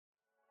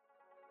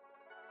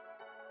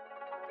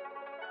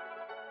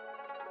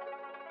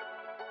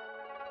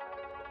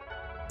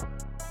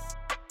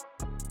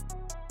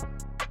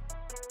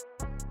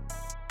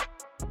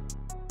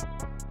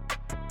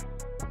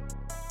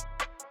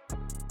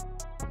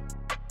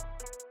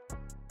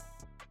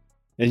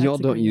And y'all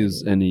don't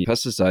use any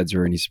pesticides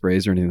or any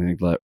sprays or anything like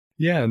that?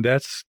 Yeah, and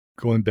that's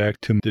going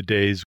back to the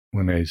days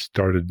when I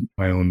started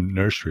my own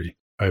nursery.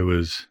 I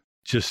was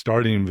just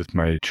starting with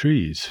my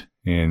trees.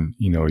 And,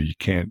 you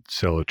can't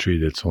sell a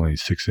tree that's only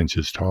 6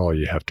 inches tall.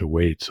 You have to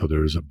wait. So there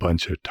was a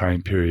bunch of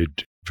time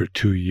period for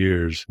 2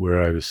 years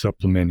where I was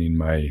supplementing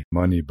my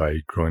money by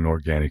growing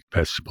organic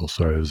vegetables.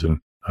 So I was a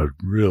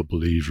real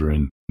believer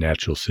in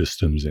natural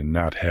systems and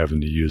not having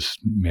to use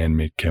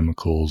man-made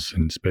chemicals,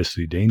 and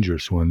especially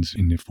dangerous ones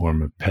in the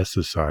form of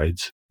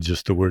pesticides.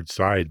 Just the word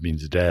 "side"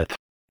 means death.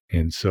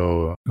 And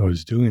so I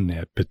was doing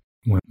that. But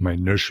when my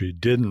nursery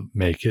didn't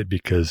make it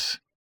because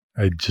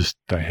I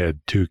had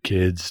 2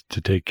 kids to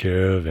take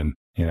care of, and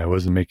I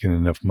wasn't making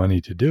enough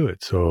money to do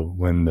it. So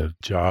when the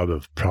job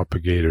of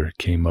propagator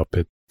came up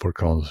at Fort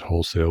Collins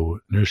Wholesale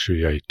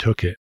Nursery, I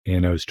took it.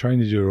 And I was trying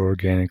to do it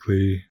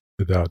organically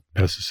without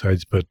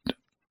pesticides, but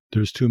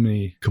there's too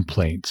many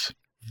complaints.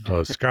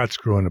 Scott's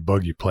growing a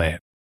buggy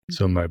plant.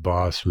 So my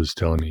boss was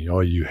telling me,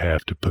 you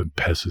have to put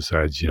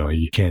pesticides.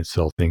 You can't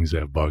sell things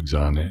that have bugs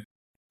on it.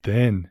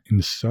 Then in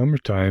the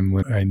summertime,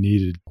 when I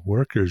needed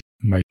workers,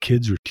 my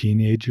kids were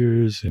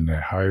teenagers and I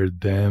hired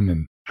them,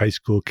 and high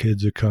school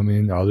kids would come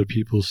in, other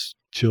people's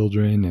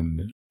children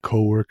and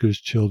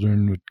co-workers'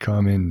 children would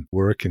come in,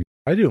 work. And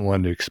I didn't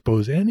want to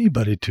expose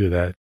anybody to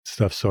that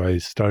stuff. So I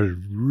started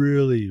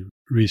really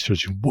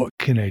researching what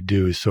can I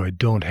do so I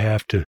don't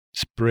have to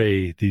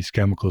spray these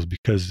chemicals,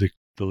 because the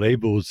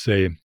label would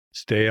say,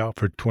 stay out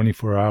for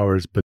 24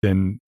 hours, but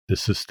then the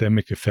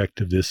systemic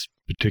effect of this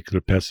particular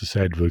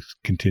pesticide would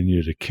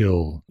continue to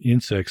kill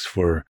insects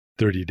for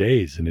 30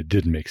 days. And it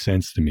didn't make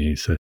sense to me.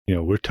 So,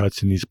 we're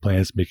touching these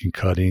plants, making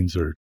cuttings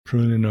or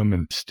pruning them,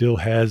 and still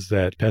has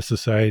that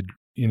pesticide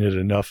in it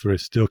enough where it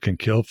still can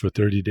kill for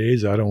 30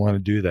 days. I don't want to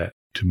do that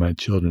to my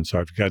children. So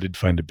I've got to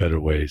find a better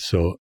way.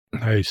 So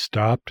I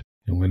stopped.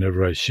 And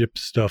whenever I shipped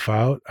stuff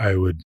out, I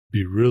would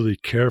be really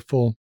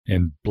careful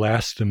and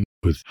blast them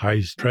with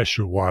high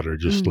pressure water,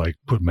 just like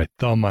put my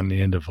thumb on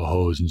the end of a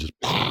hose and just...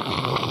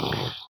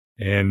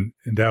 And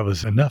that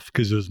was enough,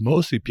 because it was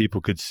mostly people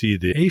could see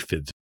the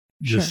aphids.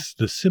 Just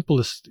the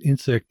simplest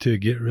insect to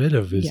get rid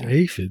of is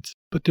aphids.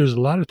 But there's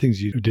a lot of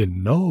things you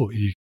didn't know.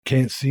 You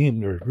can't see them.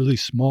 They're really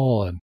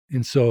small.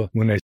 And so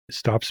when I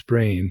stopped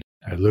spraying,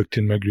 I looked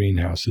in my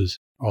greenhouses.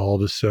 All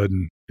of a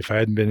sudden, if I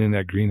hadn't been in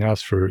that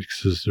greenhouse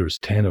because there's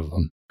 10 of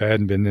them, if I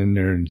hadn't been in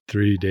there in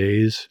 3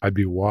 days, I'd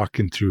be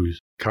walking through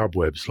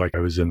cobwebs like I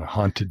was in a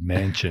haunted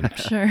mansion.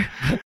 Sure.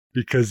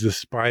 Because the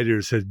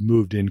spiders had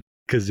moved in,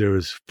 because there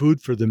was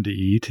food for them to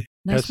eat.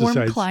 Nice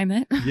warm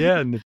climate. Yeah,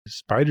 and the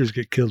spiders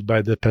get killed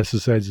by the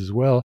pesticides as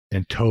well.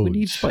 And toads. We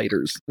need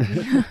spiders.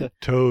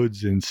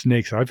 Toads and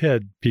snakes. I've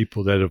had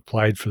people that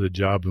applied for the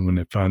job, and when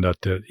they found out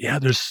that,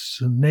 there's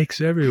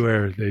snakes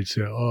everywhere, they'd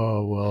say,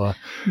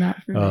 not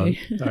for me.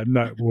 I'm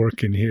not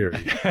working here.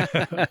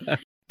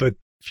 But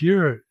if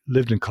you're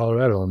lived in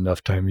Colorado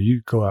enough time,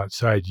 you go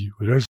outside,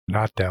 there's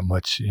not that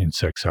much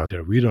insects out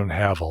there. We don't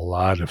have a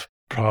lot of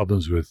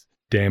problems with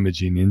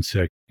damaging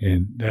insects.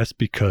 And that's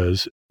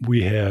because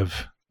we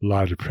have a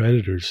lot of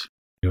predators.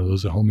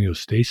 There's a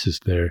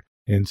homeostasis there.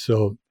 And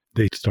so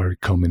they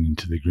started coming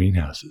into the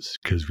greenhouses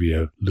because we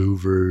have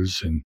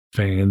louvers and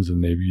fans,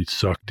 and they get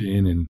sucked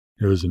in, and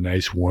it was a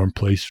nice warm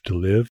place to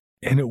live.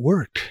 And it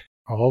worked.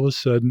 All of a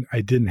sudden,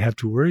 I didn't have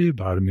to worry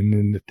about them. And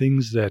then the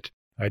things that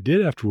I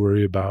did have to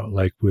worry about,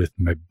 like with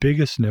my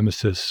biggest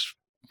nemesis,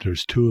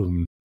 there's 2 of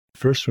them. The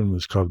first one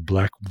was called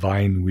black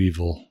vine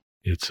weevil.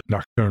 It's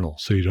nocturnal,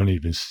 so you don't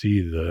even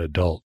see the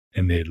adult.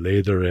 And they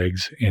lay their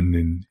eggs, and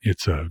then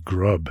it's a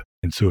grub.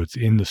 And so it's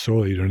in the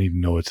soil. You don't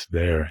even know it's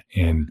there.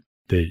 And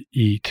they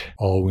eat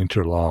all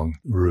winter long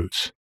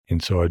roots.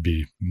 And so I'd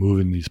be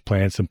moving these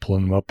plants and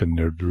pulling them up, and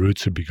the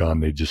roots would be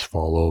gone. They'd just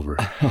fall over.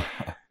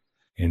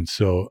 And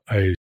so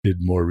I did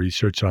more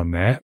research on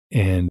that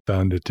and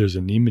found that there's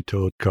a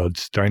nematode called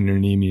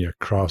Steinernemia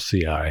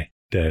crossi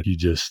that you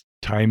just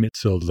time it.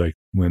 So like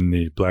when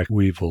the black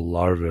weevil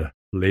larva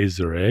lays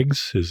their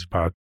eggs is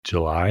about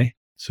July.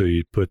 So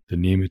you put the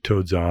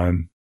nematodes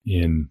on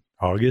in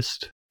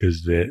August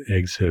because the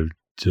eggs have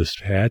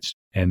just hatched,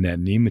 and that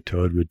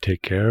nematode would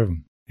take care of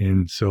them.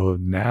 And so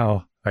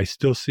now I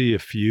still see a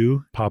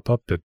few pop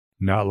up, but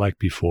not like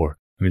before.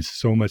 I mean,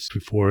 so much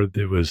before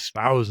there was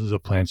thousands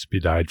of plants to be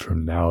died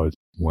from. Now it's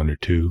 1 or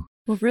 2.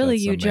 Well, really,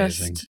 That's you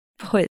amazing. just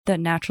put the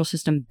natural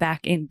system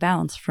back in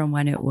balance from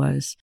when it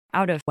was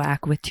out of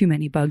whack with too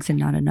many bugs and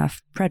not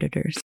enough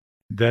predators.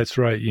 That's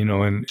right.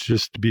 And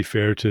just to be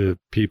fair to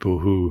people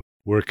who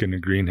work in a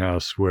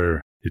greenhouse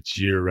where it's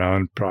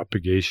year-round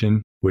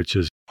propagation, which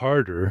is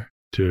harder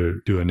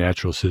to do a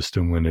natural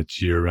system when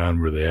it's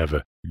year-round, where they have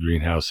a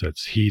greenhouse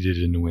that's heated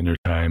in the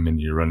wintertime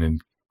and you're running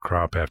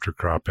crop after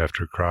crop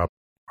after crop.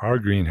 Our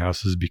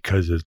greenhouses,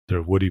 because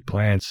they're woody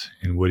plants,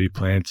 and woody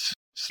plants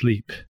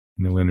sleep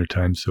in the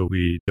wintertime, so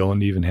we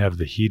don't even have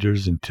the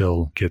heaters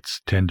until it gets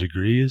 10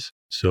 degrees.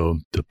 So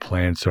the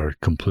plants are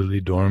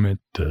completely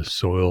dormant, the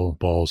soil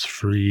balls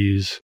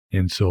freeze,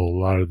 and so a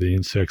lot of the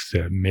insects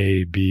that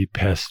may be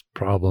pest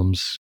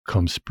problems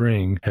come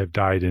spring have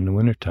died in the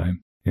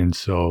wintertime. And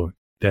so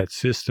that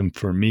system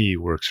for me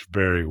works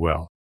very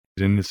well.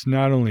 And it's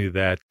not only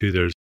that, too,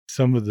 there's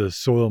some of the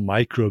soil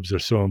microbes are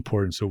so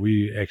important. So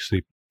we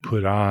actually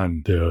put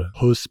on the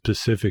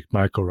host-specific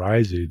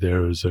mycorrhizae.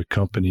 There was a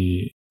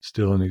company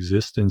still in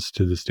existence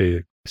to this day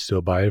that I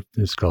still buy it.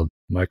 It's called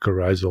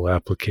Mycorrhizal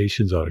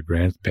Applications out of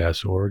Grants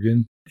Pass,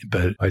 Oregon.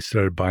 But I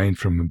started buying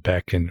from them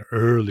back in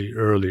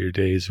earlier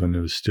days when it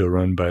was still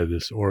run by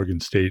this Oregon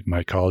State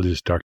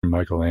mycologist, Dr.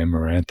 Michael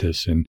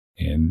Amaranthus.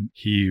 And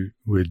he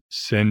would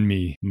send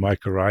me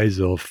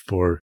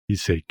mycorrhizal he'd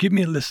say, give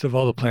me a list of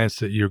all the plants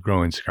that you're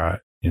growing, Scott.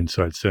 And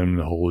so I'd send him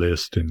the whole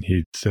list, and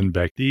he'd send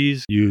back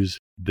these, use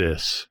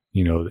this,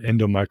 the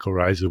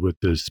endomycorrhiza with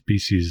the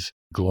species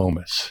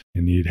glomus.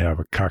 And he'd have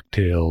a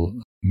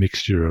cocktail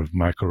mixture of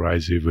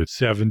mycorrhizae with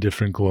 7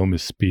 different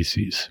glomus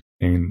species.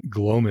 And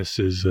glomus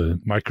is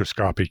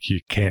microscopic. You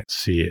can't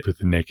see it with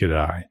the naked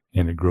eye,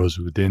 and it grows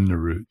within the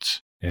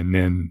roots. And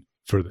then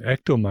for the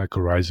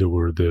ectomycorrhiza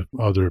were the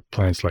other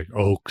plants like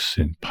oaks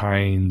and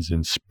pines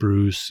and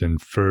spruce and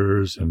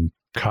firs and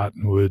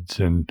cottonwoods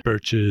and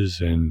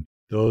birches, and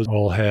those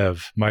all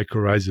have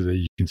mycorrhiza that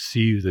you can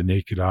see with the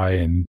naked eye,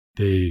 and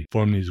they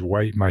form these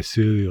white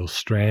mycelial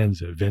strands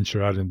that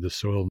venture out into the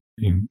soil,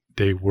 and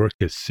they work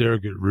as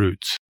surrogate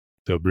roots.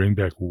 They'll bring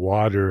back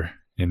water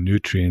and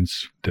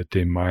nutrients that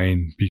they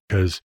mine,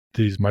 because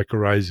these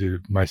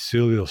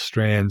mycelial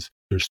strands,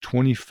 there's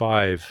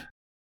 25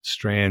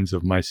 strands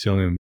of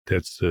mycelium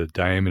that's the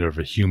diameter of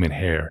a human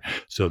hair.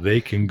 So they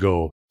can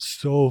go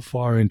so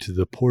far into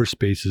the pore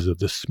spaces of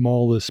the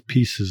smallest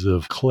pieces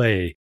of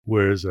clay,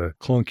 whereas a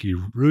clunky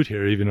root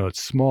hair, even though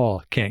it's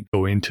small, can't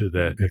go into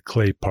the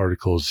clay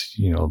particles,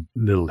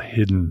 little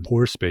hidden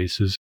pore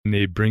spaces. And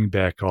they bring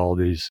back all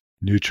these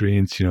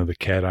nutrients, the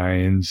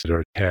cations that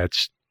are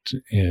attached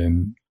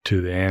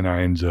to the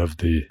anions of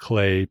the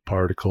clay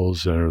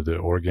particles or the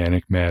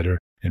organic matter,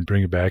 and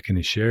bring it back, and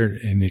they share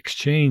it in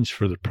exchange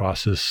for the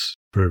process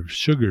for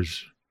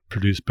sugars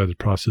produced by the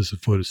process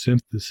of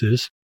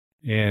photosynthesis.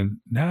 And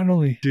not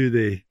only do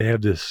they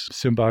have this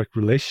symbiotic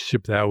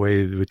relationship that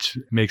way, which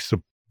makes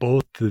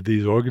both of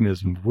these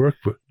organisms work,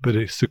 but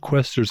it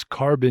sequesters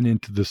carbon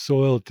into the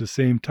soil at the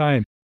same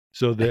time,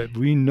 so that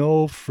we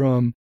know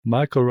from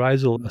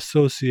mycorrhizal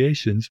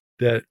associations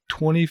that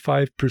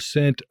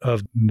 25%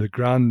 of the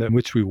ground in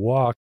which we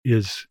walk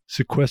is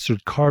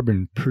sequestered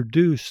carbon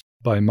produced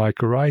by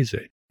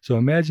mycorrhizae. So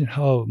imagine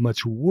how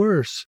much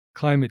worse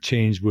climate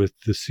change with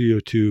the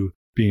CO2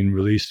 being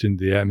released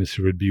into the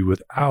atmosphere would be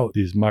without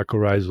these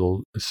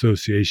mycorrhizal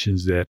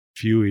associations that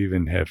few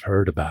even have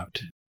heard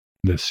about,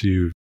 unless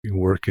you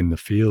work in the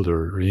field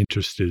or are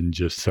interested in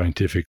just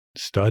scientific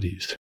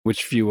studies.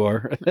 Which few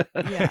are.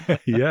 Yeah.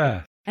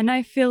 Yeah. And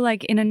I feel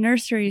like in a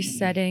nursery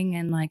setting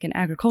and like an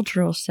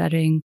agricultural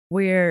setting,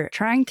 we're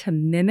trying to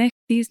mimic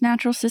these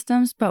natural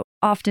systems, but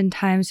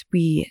oftentimes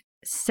we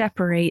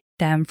separate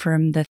them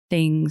from the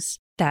things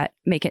that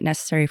make it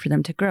necessary for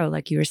them to grow.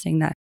 Like you were saying,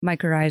 that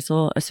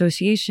mycorrhizal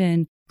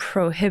association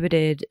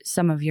prohibited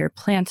some of your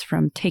plants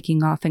from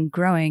taking off and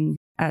growing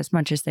as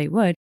much as they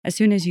would. As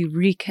soon as you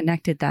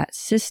reconnected that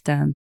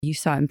system, you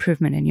saw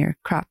improvement in your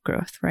crop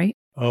growth, right?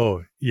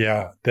 Oh,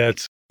 yeah.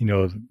 That's,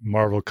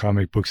 Marvel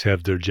comic books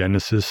have their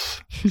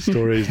genesis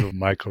stories of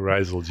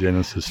mycorrhizal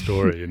genesis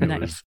story. And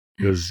Nice.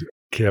 it was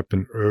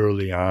happened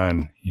early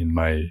on in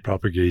my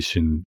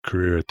propagation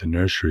career at the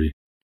nursery.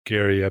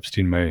 Gary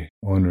Epstein, my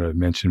owner I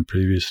mentioned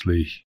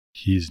previously,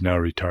 he's now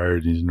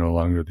retired. He's no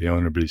longer the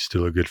owner, but he's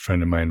still a good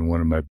friend of mine and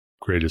one of my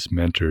greatest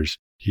mentors.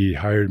 He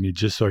hired me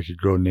just so I could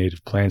grow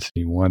native plants,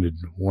 and he wanted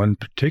one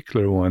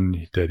particular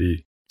one that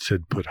he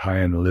said put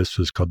high on the list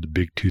was called the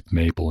big-tooth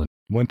maple. And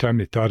one time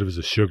they thought it was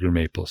a sugar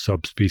maple,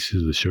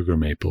 subspecies of the sugar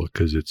maple,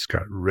 because it's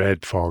got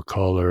red fall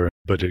color,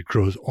 but it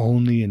grows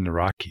only in the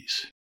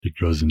Rockies. It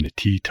grows in the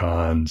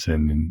Tetons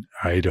and in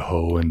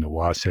Idaho and the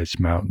Wasatch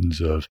Mountains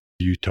of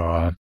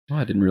Utah. Oh,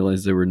 I didn't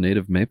realize there were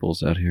native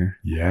maples out here.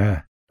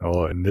 Yeah.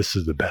 Oh, and this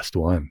is the best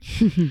one.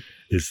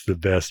 It's the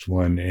best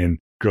one, and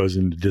grows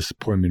in the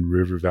Disappointment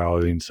River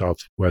Valley in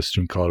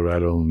southwestern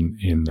Colorado and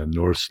in the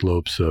north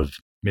slopes of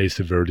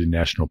Mesa Verde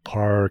National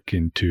Park,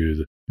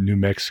 into New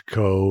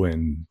Mexico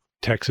and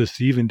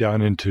Texas, even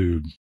down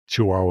into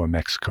Chihuahua,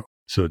 Mexico.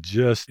 So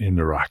just in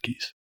the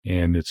Rockies.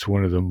 And it's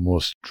one of the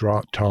most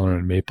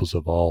drought-tolerant maples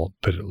of all,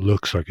 but it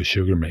looks like a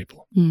sugar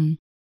maple. Mm.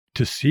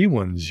 To see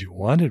ones, you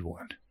wanted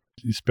one.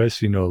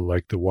 Especially,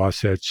 like the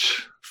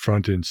Wasatch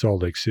Front in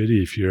Salt Lake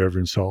City. If you're ever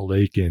in Salt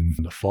Lake in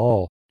the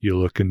fall, you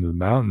look into the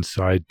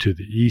mountainside to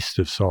the east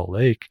of Salt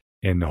Lake,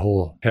 and the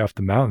whole half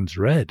the mountain's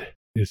red.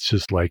 It's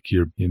just like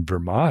you're in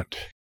Vermont,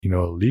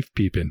 leaf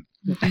peeping.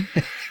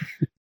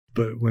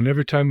 But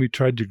whenever time we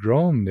tried to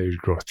grow them, they would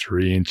grow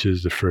 3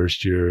 inches the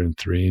first year and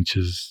 3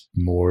 inches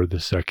more the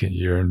second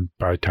year. And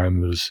by the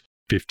time it was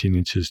 15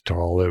 inches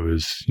tall, it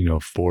was,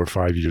 4 or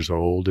 5 years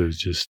old. It was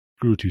just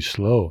grew too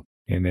slow.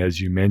 And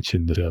as you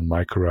mentioned, the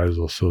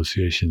mycorrhizal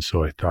association,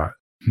 so I thought,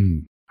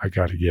 I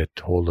got to get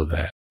hold of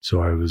that.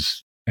 So I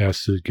was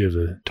asked to give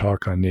a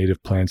talk on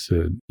native plants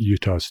at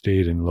Utah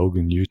State in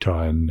Logan,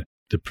 Utah. And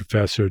the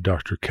professor,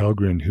 Dr.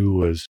 Kellgren, who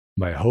was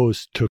my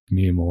host, took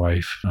me and my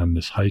wife on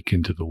this hike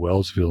into the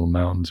Wellsville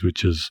Mountains,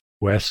 which is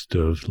west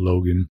of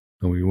Logan.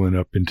 And we went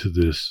up into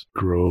this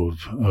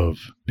grove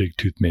of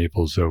big-tooth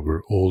maples that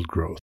were old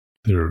growth.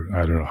 I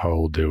don't know how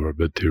old they were,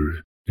 but they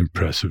were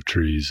impressive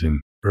trees. And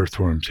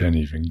earthworms hadn't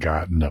even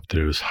gotten up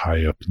there. It was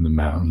high up in the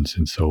mountains.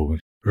 And so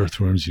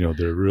earthworms,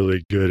 they're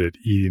really good at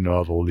eating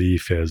all the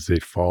leaf as they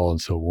fall. And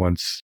so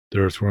once the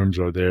earthworms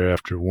are there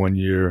after 1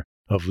 year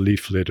of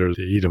leaf litter,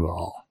 they eat them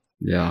all.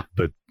 Yeah.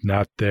 But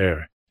not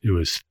there. It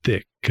was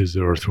thick because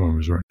the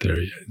earthworms weren't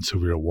there yet. And so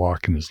we were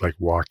walking. It's like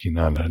walking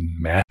on a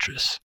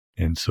mattress.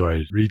 And so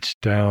I reached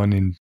down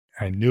and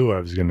I knew I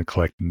was going to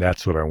collect, and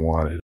that's what I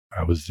wanted.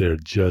 I was there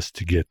just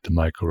to get the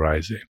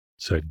mycorrhizae.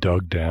 So I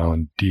dug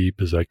down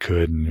deep as I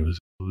could, and it was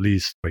at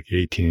least like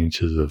 18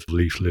 inches of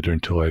leaf litter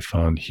until I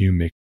found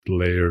humic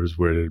layers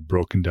where it had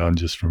broken down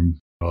just from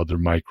other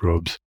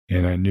microbes.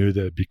 And I knew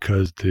that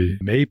because the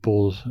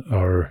maples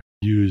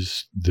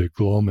use the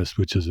glomus,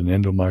 which is an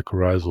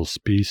endomycorrhizal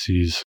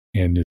species,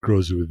 and it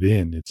grows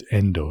within,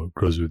 it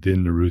grows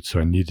within the roots.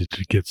 So I needed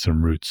to get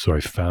some roots. So I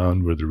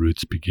found where the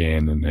roots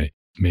began, and I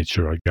made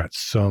sure I got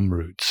some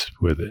roots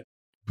with it.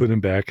 Put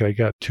them back. I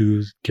got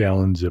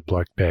 2-gallon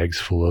Ziploc bags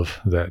full of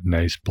that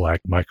nice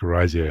black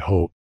mycorrhizae, I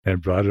hope,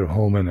 and brought it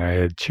home. And I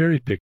had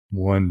cherry-picked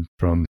one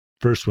from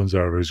first ones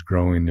I was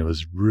growing. It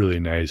was really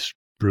nice,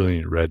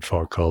 brilliant red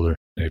fall color.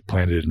 I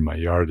planted it in my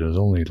yard. It was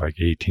only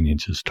like 18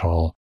 inches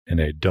tall.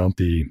 And I dumped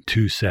the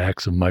 2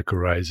 sacks of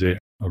mycorrhizae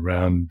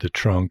around the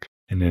trunk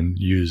and then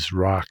used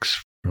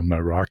rocks from my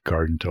rock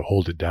garden to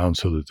hold it down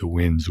so that the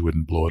winds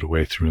wouldn't blow it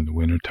away through in the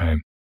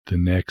wintertime. The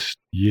next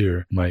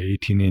year, my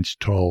 18-inch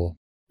tall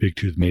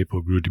big-tooth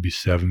maple grew to be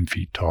 7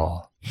 feet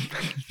tall.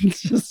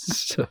 It's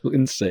just so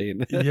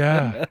insane.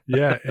 Yeah.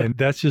 And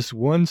that's just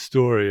one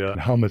story of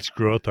how much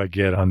growth I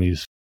get on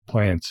these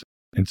plants.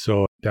 And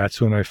so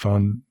that's when I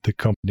found the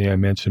company I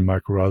mentioned,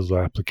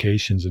 Mycorrhizal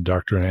Applications, and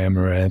Dr.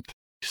 Amaranth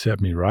set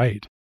me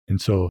right.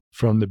 And so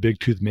from the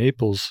big-tooth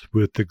maples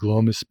with the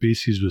glomus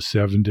species, with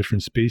 7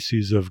 different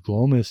species of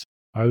glomus,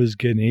 I was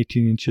getting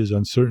 18 inches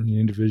on certain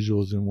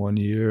individuals in 1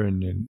 year,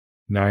 and then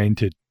 9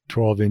 to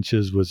 12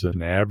 inches was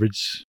an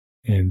average.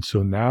 And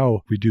so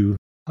now we do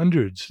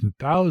hundreds and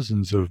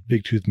thousands of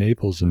big-tooth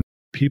maples, and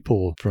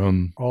people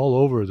from all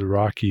over the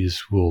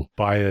Rockies will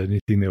buy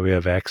anything that we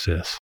have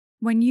access.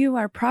 When you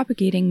are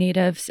propagating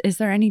natives, is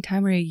there any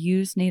time where you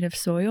use native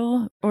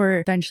soil, or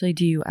eventually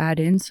do you add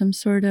in some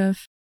sort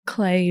of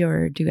clay,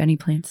 or do any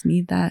plants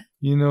need that?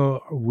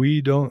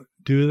 We don't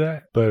do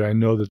that, but I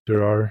know that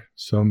there are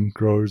some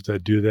growers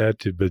that do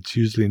that, but it's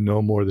usually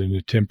no more than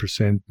a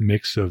 10%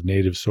 mix of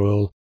native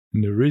soil.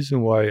 And the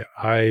reason why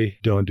I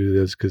don't do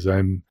this, because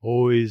I'm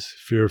always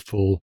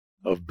fearful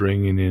of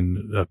bringing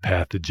in a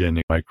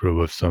pathogenic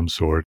microbe of some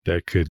sort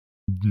that could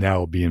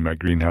now be in my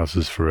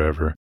greenhouses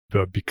forever.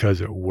 But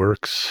because it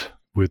works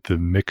with the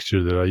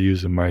mixture that I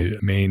use in my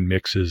main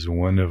mixes,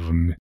 one of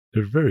them,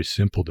 they're very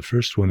simple. The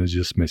first one is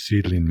just my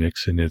seedling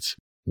mix, and it's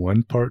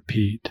 1 part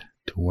peat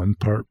to 1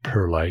 part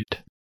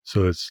perlite.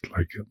 So it's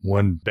like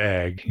 1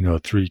 bag,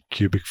 3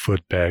 cubic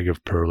foot bag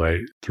of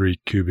perlite, 3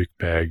 cubic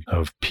bag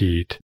of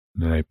peat.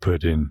 And then I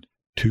put in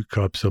 2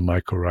 cups of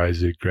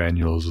mycorrhizae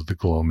granules of the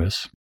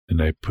glomus. And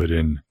I put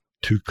in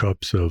 2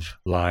 cups of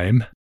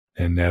lime.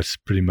 And that's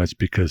pretty much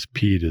because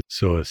peat is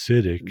so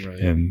acidic. Right.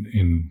 And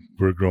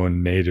we're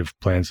growing native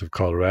plants of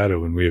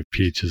Colorado, and we have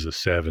peaches of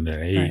 7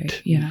 and 8.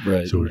 Right, yeah.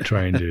 Right. So we're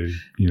trying to,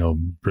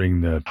 bring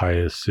the high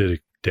acidic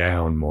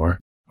down more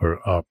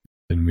or up.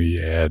 And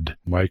we add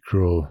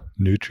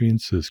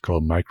micronutrients. It's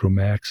called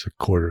Micromax, a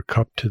 1/4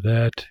 cup to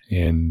that.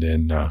 And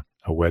then a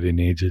wetting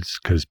agent,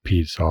 because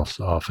peat's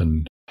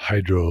often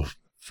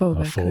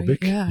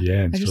hydrophobic. Yeah,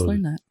 I just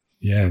learned that.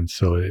 Yeah, and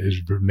so it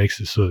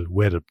makes it so it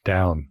wet it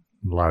down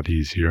a lot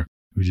easier.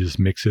 We just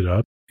mix it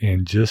up,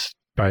 and just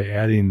by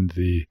adding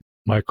the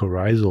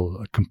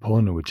mycorrhizal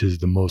component, which is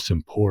the most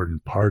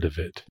important part of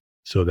it,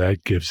 so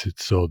that gives it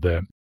so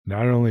that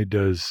not only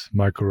does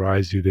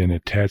mycorrhizae then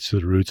attach to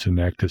the roots and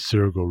act as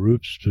surrogate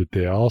roots, but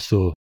they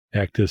also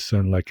act as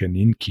like an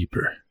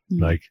innkeeper.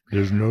 Mm. Like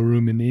there's no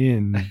room in the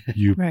inn.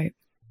 You right.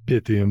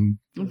 Pythium,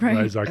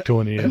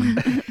 Rhizoctonium,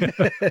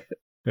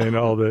 and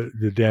all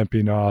the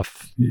damping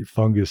off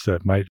fungus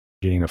that might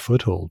gain a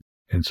foothold.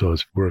 And so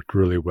it's worked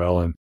really well.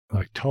 And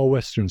like tall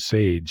western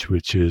sage,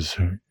 which used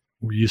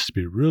to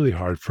be really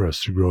hard for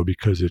us to grow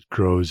because it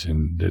grows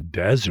in the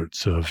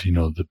deserts of,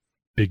 the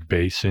Big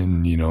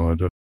Basin,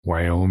 the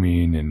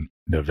Wyoming and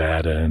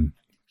Nevada. And,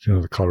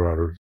 the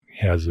Colorado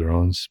has their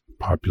own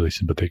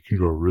population, but they can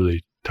grow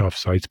really tough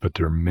sites, but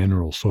they're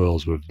mineral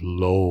soils with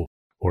low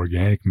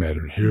organic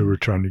matter. Here we're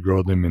trying to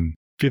grow them in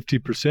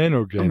 50%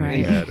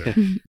 organic matter,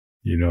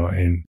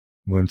 and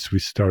once we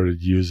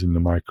started using the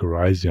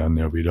mycorrhizae on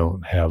there, we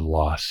don't have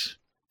loss,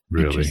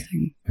 really.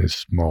 A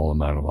small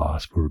amount of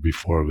loss, where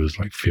before it was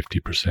like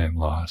 50%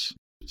 loss.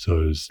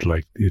 So it's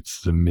like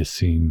it's the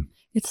missing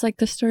It's like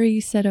the story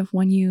you said of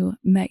when you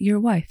met your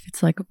wife.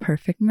 It's like a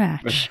perfect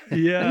match.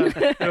 Yeah.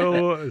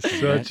 Oh,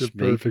 such a Match made.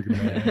 perfect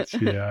match.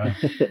 Yeah.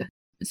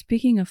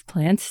 Speaking of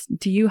plants,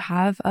 do you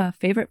have a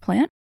favorite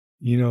plant?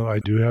 I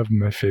do have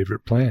my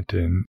favorite plant,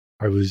 and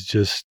I was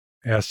just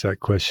asked that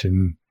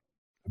question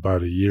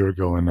about a year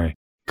ago, and I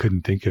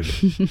couldn't think of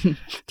it.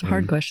 It's a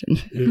hard question.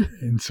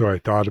 And so I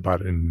thought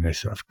about it, and I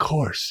said, of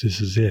course,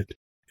 this is it.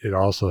 It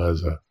also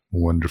has a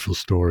wonderful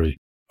story.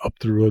 Up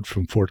the road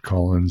from Fort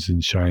Collins in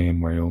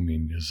Cheyenne,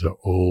 Wyoming, is an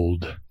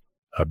old,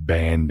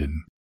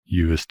 abandoned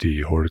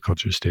USD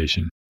horticulture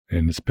station.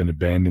 And it's been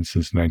abandoned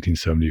since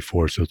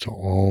 1974, so it's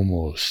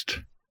almost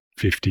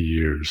 50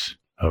 years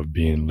of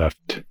being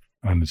left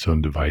on its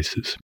own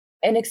devices.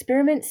 An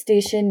experiment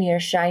station near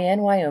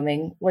Cheyenne,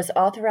 Wyoming, was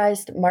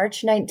authorized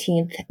March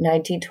 19,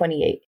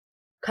 1928.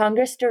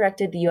 Congress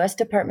directed the U.S.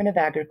 Department of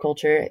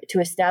Agriculture to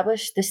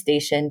establish the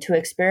station to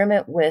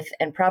experiment with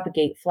and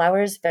propagate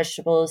flowers,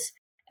 vegetables,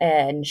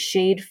 and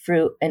shade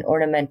fruit and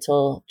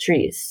ornamental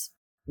trees,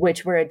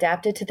 which were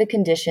adapted to the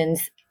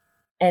conditions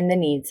and the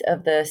needs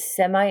of the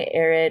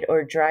semi-arid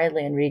or dry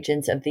land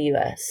regions of the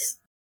U.S.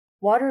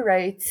 Water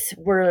rights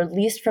were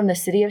leased from the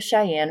city of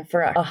Cheyenne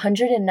for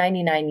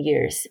 199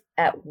 years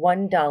at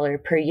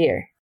 $1 per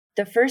year.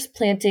 The first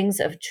plantings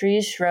of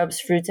trees, shrubs,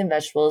 fruits, and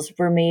vegetables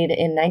were made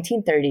in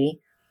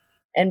 1930,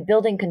 and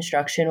building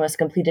construction was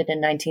completed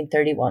in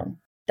 1931.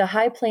 The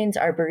High Plains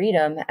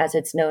Arboretum, as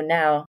it's known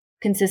now,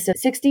 consists of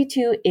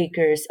 62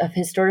 acres of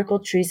historical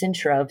trees and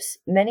shrubs,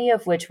 many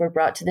of which were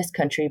brought to this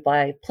country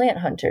by plant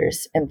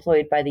hunters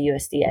employed by the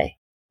USDA.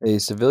 A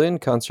civilian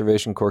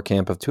conservation corps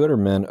camp of 200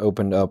 men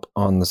opened up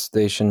on the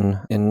station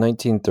in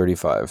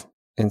 1935.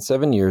 In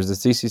 7 years, the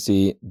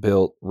CCC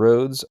built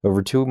roads,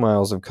 over 2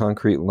 miles of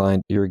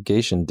concrete-lined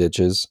irrigation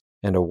ditches,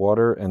 and a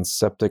water and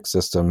septic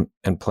system,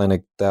 and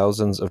planted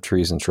thousands of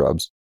trees and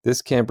shrubs.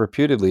 This camp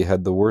reputedly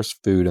had the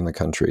worst food in the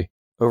country.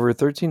 Over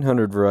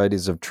 1,300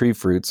 varieties of tree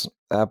fruits,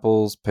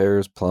 apples,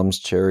 pears, plums,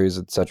 cherries,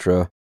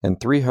 etc., and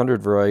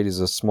 300 varieties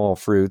of small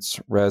fruits,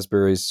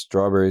 raspberries,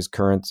 strawberries,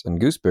 currants, and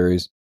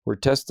gooseberries, were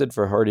tested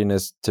for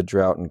hardiness to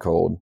drought and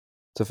cold.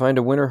 To find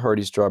a winter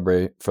hardy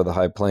strawberry for the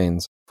High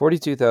Plains,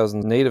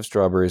 42,000 native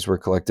strawberries were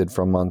collected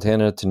from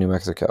Montana to New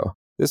Mexico.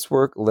 This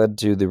work led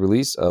to the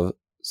release of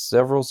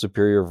several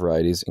superior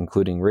varieties,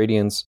 including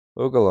Radiance,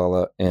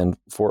 Ogallala, and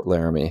Fort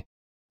Laramie.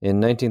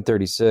 In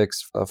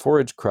 1936, a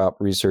forage crop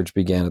research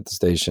began at the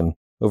station.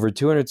 Over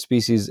 200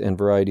 species and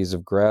varieties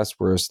of grass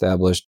were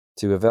established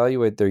to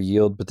evaluate their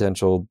yield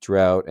potential,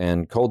 drought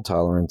and cold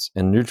tolerance,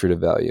 and nutritive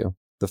value.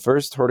 The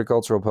first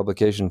horticultural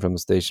publication from the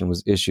station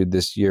was issued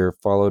this year,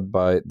 followed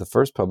by the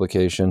first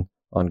publication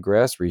on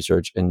grass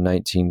research in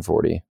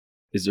 1940.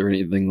 Is there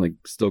anything like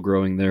still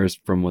growing there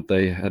from what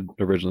they had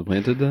originally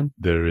planted then?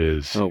 There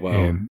is. Oh, wow.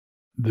 And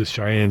the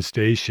Cheyenne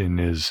Station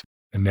is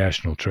a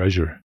national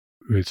treasure.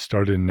 It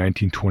started in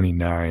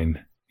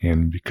 1929,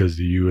 and because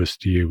the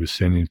USDA was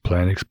sending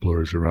plant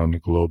explorers around the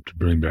globe to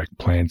bring back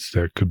plants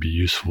that could be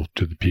useful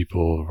to the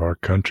people of our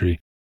country.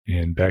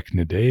 And back in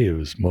the day, it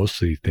was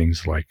mostly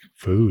things like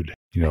food,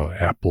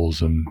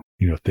 apples and,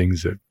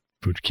 things that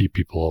would keep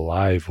people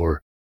alive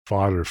or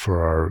fodder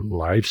for our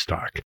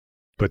livestock.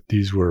 But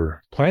these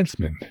were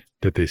plantsmen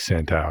that they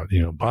sent out,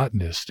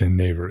 botanists, and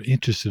they were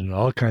interested in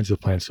all kinds of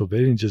plants. So they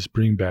didn't just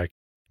bring back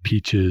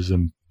peaches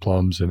and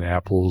plums and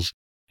apples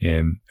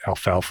and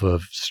alfalfa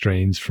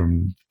strains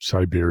from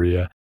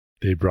Siberia.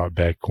 They brought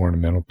back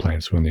ornamental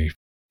plants when they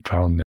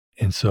found them.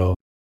 And so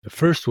the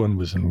first one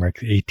was in like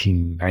the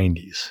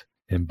 1890s.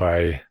 And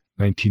by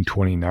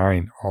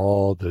 1929,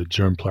 all the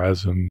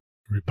germplasm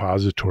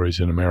repositories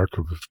in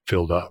America were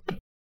filled up,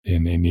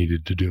 and they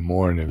needed to do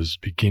more. And it was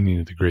the beginning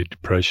of the Great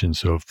Depression.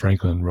 So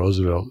Franklin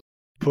Roosevelt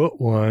put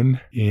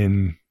one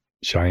in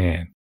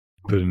Cheyenne,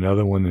 put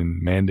another one in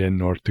Mandan,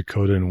 North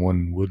Dakota, and one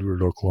in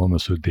Woodward, Oklahoma.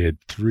 So they had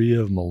 3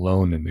 of them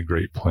alone in the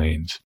Great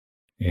Plains.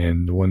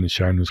 And the one in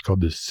Cheyenne was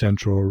called the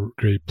Central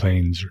Great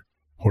Plains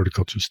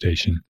Horticulture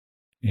Station.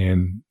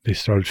 And they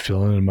started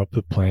filling them up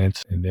with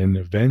plants. And then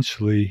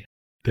eventually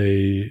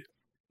they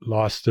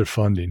lost their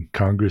funding.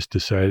 Congress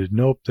decided,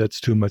 nope, that's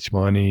too much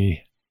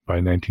money by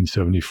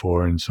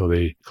 1974. And so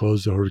they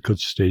closed the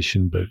horticulture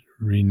station, but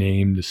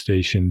renamed the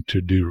station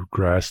to do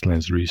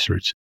grasslands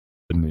research.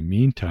 In the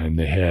meantime,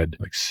 they had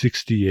like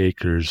 60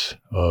 acres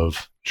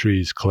of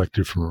trees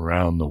collected from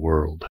around the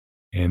world.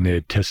 And they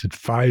had tested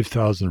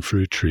 5,000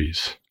 fruit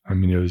trees. I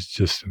mean, it was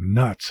just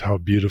nuts how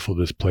beautiful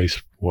this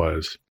place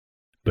was.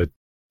 But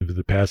with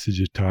the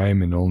passage of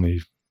time and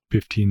only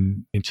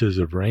 15 inches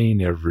of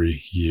rain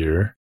every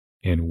year,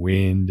 and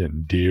wind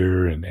and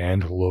deer and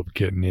antelope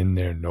getting in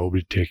there,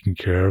 nobody taking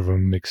care of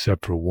them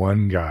except for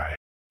one guy,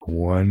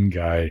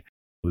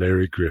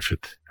 Larry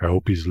Griffith. I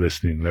hope he's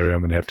listening. Larry,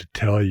 I'm going to have to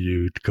tell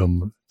you to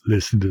come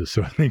listen to the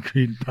Soylent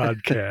Green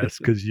podcast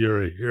because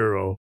you're a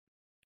hero.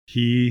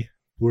 He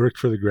worked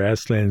for the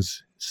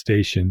Grasslands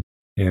Station,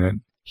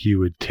 and he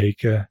would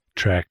take a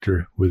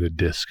tractor with a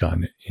disc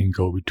on it and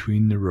go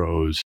between the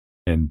rows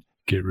and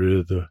get rid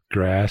of the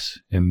grass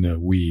and the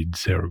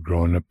weeds that were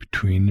growing up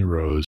between the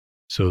rows,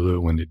 so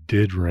that when it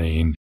did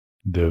rain,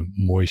 the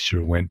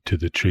moisture went to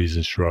the trees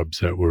and shrubs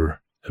that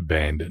were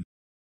abandoned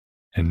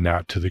and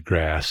not to the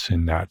grass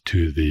and not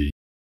to the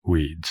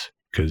weeds,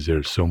 because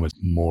they're so much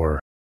more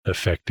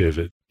effective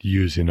at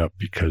using up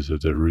because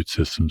of the root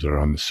systems that are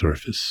on the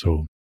surface.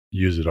 So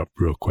use it up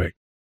real quick.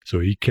 So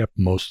he kept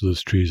most of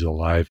those trees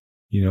alive.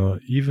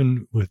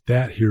 Even with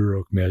that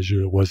heroic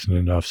measure, it wasn't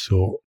enough.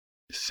 So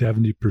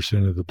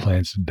 70% of the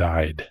plants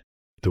died.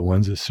 The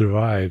ones that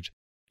survived,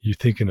 you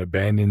think an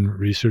abandoned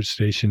research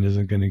station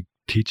isn't going to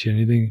teach you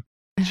anything?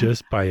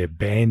 Just by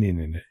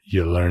abandoning it,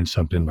 you learn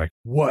something like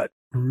what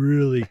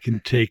really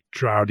can take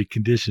droughty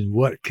conditions,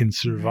 what can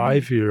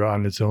survive here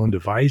on its own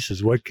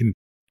devices, what can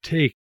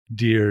take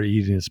deer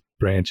eating its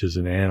branches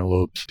and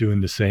antelopes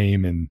doing the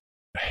same, and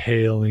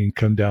hailing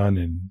come down,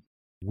 and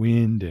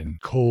wind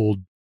and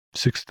cold,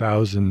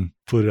 6,000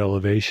 foot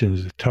elevation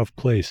is a tough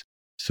place.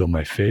 So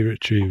my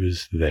favorite tree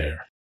was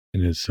there,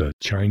 and it's a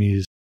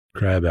Chinese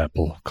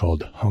crabapple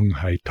called Hung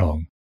Hai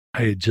Tong.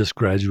 I had just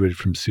graduated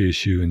from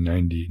CSU in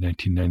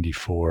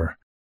 1994,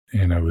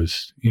 and I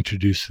was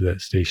introduced to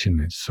that station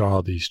and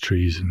saw these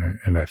trees,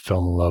 and I fell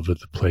in love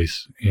with the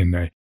place. And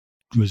I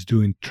was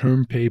doing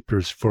term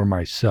papers for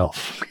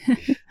myself.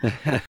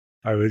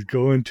 I would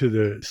go into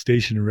the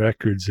station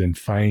records and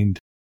find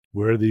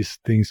where these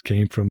things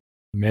came from.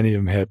 Many of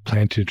them had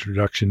plant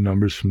introduction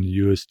numbers from the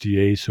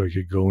USDA, so I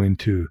could go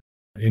into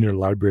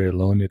interlibrary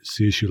alone at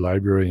the CSU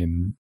library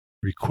and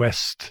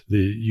request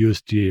the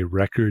USDA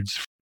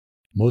records.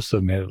 Most of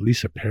them had at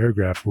least a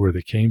paragraph where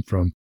they came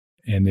from,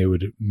 and they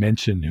would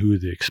mention who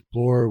the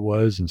explorer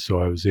was. And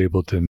so I was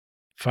able to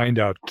find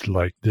out,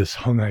 like, this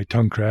Hung Hai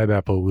Tong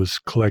crabapple was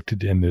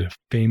collected in the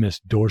famous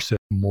Dorset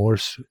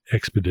Morse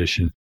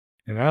expedition.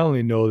 And I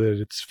only know that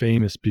it's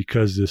famous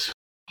because this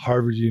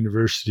Harvard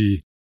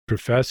University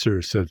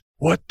professor said,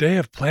 "What, they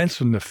have plants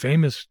from the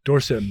famous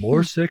Dorset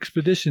Morse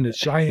expedition at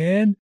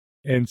Cheyenne?"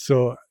 And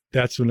so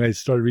that's when I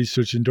started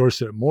researching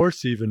Dorset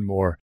Morse even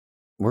more.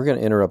 We're going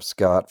to interrupt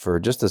Scott for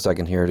just a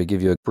second here to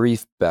give you a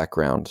brief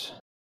background.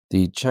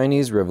 The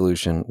Chinese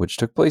Revolution, which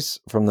took place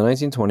from the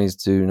 1920s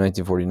to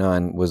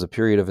 1949, was a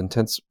period of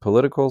intense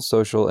political,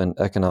 social, and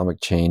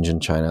economic change in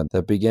China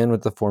that began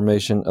with the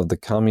formation of the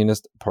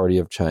Communist Party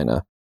of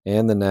China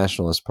and the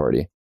Nationalist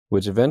Party,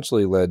 which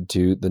eventually led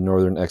to the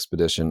Northern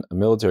Expedition, a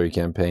military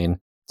campaign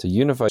to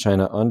unify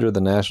China under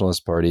the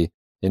Nationalist Party,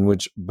 in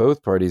which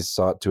both parties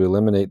sought to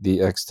eliminate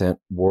the extant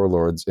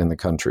warlords in the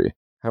country.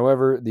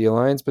 However, the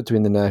alliance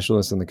between the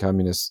Nationalists and the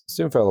Communists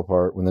soon fell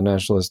apart when the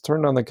Nationalists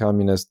turned on the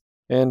Communists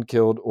and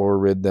killed or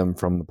rid them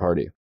from the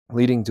party,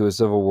 leading to a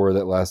civil war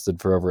that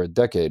lasted for over a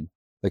decade.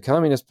 The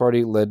Communist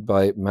Party, led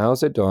by Mao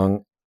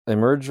Zedong,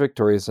 emerged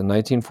victorious in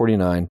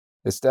 1949,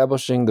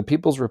 establishing the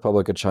People's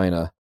Republic of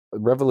China. The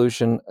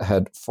revolution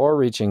had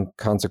far-reaching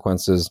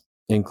consequences,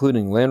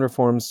 including land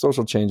reforms,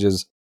 social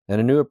changes, and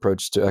a new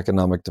approach to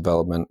economic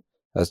development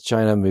as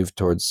China moved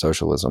towards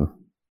socialism.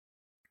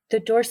 The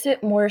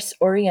Dorset Morse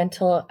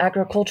Oriental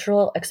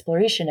Agricultural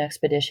Exploration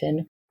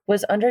Expedition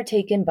was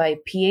undertaken by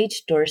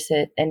P.H.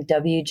 Dorset and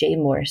W.J.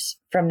 Morse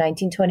from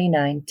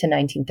 1929 to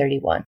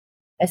 1931.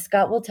 As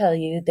Scott will tell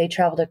you, they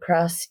traveled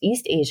across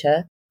East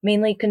Asia,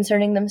 mainly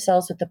concerning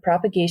themselves with the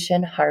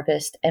propagation,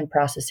 harvest, and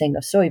processing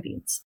of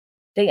soybeans.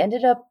 They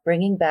ended up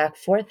bringing back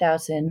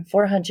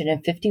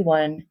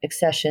 4,451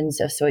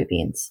 accessions of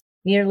soybeans,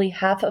 nearly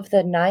half of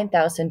the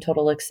 9,000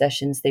 total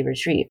accessions they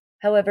retrieved.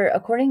 However,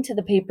 according to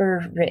the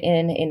paper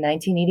written in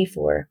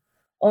 1984,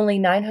 only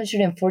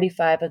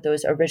 945 of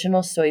those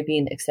original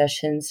soybean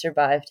accessions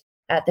survived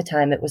at the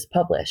time it was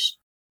published.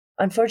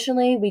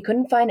 Unfortunately, we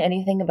couldn't find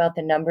anything about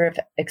the number of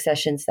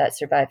accessions that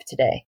survive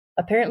today.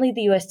 Apparently,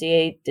 the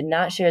USDA did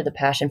not share the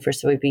passion for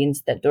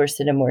soybeans that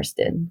Dorset and Morse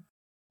did.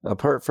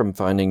 Apart from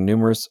finding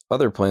numerous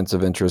other plants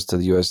of interest to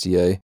the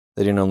USDA,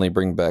 they didn't only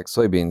bring back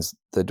soybeans.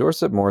 The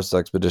Dorset Morse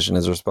expedition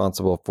is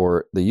responsible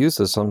for the use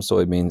of some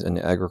soybeans in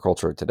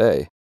agriculture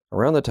today.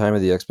 Around the time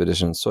of the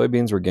expedition,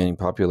 soybeans were gaining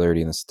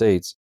popularity in the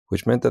States,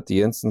 which meant that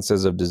the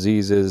instances of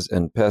diseases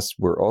and pests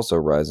were also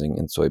rising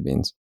in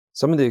soybeans.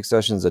 Some of the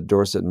accessions that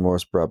Dorset and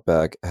Morse brought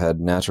back had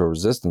natural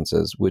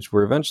resistances, which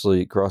were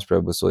eventually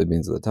crossbred with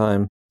soybeans at the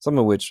time, some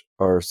of which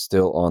are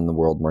still on the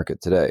world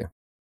market today.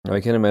 Now,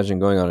 I can't imagine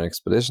going on an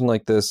expedition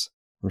like this.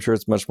 I'm sure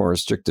it's much more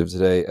restrictive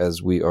today,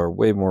 as we are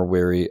way more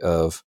wary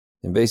of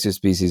invasive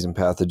species and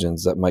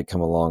pathogens that might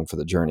come along for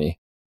the journey.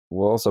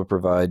 We'll also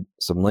provide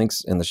some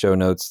links in the show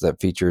notes that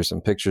feature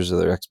some pictures of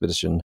their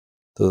expedition,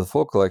 though the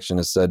full collection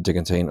is said to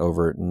contain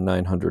over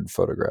 900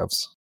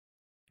 photographs.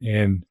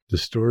 And the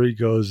story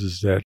goes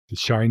is that the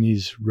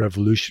Chinese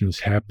Revolution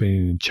was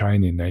happening in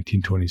China in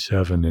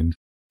 1927, and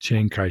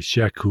Chiang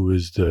Kai-shek, who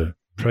was the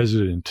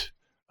president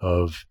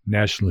of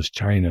nationalist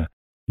China,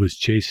 was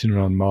chasing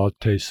around Mao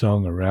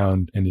Tse-tung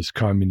around and his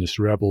communist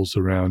rebels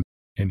around.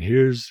 And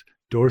here's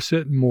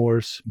Dorset and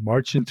Morse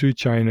marching through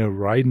China,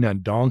 riding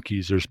on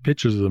donkeys. There's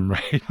pictures of them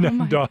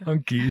riding on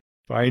donkeys,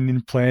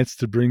 finding plants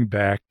to bring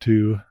back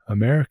to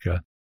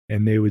America.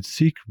 And they would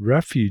seek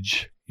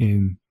refuge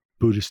in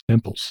Buddhist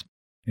temples.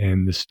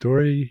 And the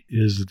story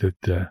is that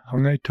the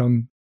Hung Hai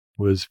Tong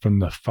was from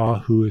the Fa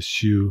Hua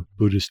Shu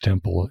Buddhist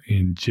temple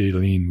in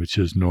Jilin, which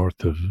is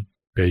north of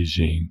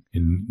Beijing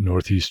in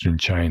northeastern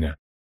China.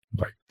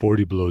 Like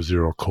 40 below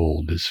zero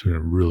cold. It's a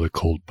really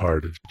cold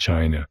part of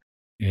China.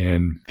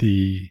 And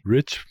the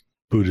rich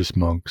Buddhist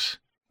monks,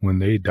 when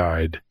they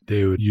died,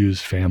 they would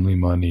use family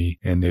money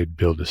and they'd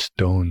build a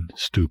stone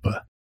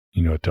stupa,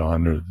 to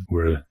honor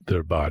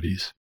their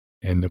bodies.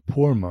 And the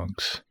poor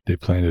monks, they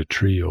planted a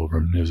tree over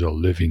them. It was a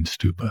living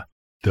stupa.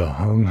 The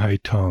Hung Hai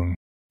Tung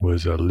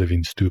was a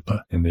living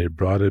stupa. And they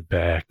brought it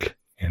back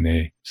and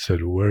they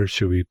said, where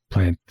should we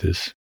plant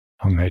this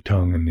Hung Hai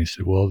Tung? And they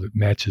said, well, it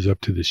matches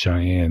up to the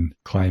Cheyenne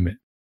climate.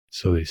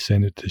 So they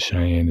sent it to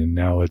Cheyenne, and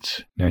now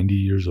it's 90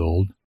 years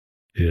old.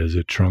 It has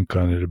a trunk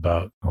on it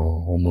about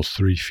almost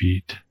 3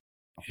 feet.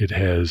 It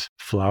has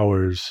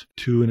flowers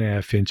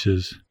 2.5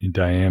 inches in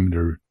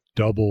diameter,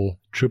 triple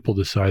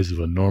the size of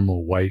a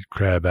normal white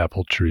crab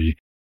apple tree.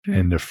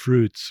 And the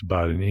fruit's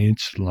about 1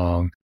 inch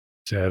long.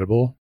 It's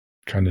edible,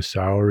 kind of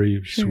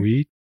soury,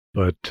 sweet,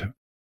 but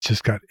it's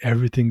just got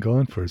everything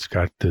going for it. It's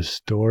got this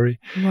story.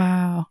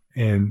 Wow.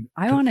 And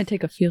I want to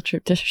take a field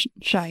trip to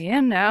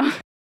Cheyenne now.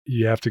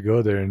 You have to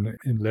go there.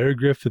 And Larry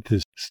Griffith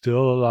is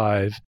still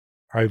alive.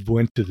 I've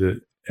went to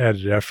the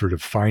added effort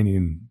of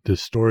finding the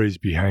stories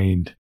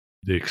behind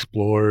the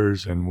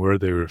explorers and where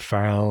they were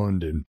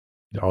found and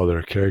all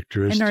their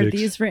characteristics. And are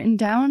these written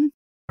down?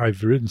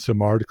 I've written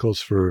some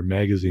articles for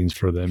magazines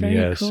for them, Very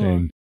yes. cool.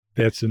 And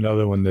that's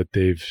another one that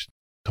they've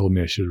told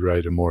me I should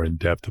write a more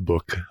in-depth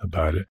book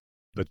about it.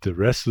 But the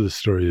rest of the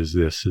story is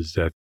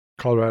that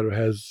Colorado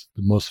has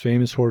the most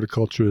famous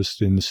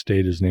horticulturist in the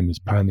state. His name is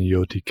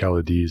Panayoti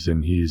Kaladiz,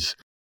 and he's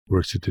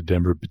works at the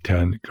Denver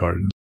Botanic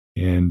Garden.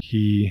 And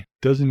he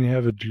doesn't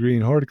have a degree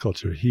in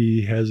horticulture.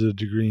 He has a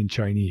degree in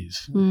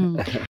Chinese.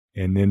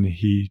 And then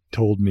he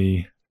told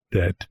me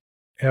that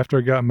after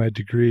I got my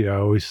degree, I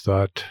always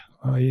thought,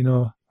 I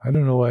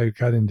don't know why I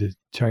got into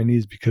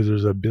Chinese, because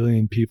there's 1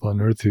 billion people on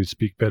earth who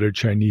speak better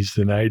Chinese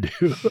than I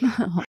do.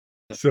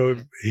 So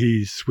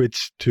he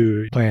switched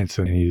to plants,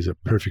 and he's a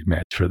perfect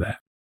match for that.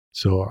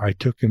 So I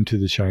took him to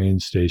the Cheyenne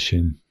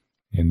station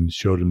and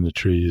showed him the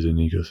trees, and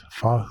he goes,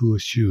 Fa Hua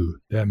Shu.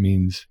 That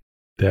means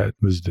that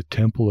was the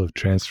temple of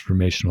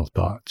transformational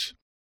thoughts.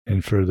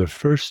 And for the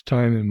first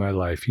time in my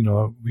life,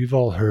 we've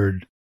all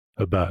heard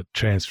about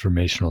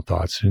transformational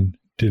thoughts and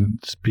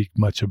didn't speak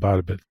much about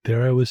it, but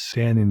there I was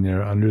standing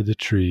there under the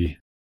tree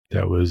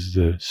that was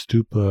the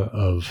stupa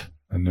of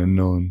an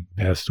unknown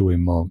passed away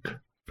monk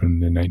from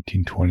the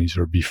 1920s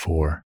or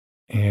before.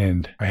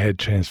 And I had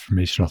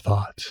transformational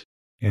thoughts.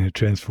 And it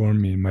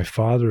transformed me. My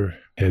father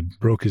had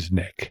broke his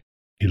neck.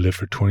 He lived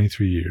for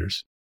 23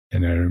 years.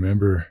 And I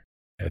remember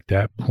at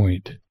that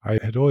point, I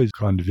had always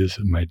gone to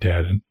visit my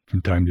dad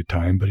from time to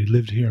time, but he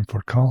lived here in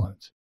Fort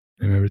Collins.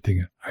 I remember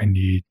thinking, I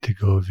need to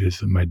go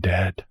visit my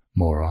dad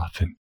more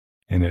often.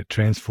 And it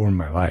transformed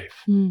my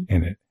life. And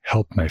it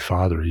helped my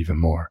father even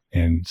more.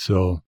 And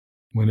so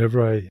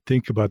whenever I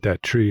think about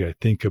that tree, I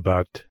think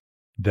about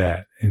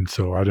that. And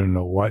so I don't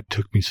know what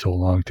took me so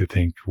long to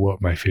think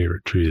what my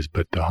favorite tree is,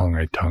 but the Hung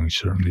Hai Tung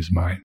certainly is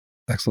mine.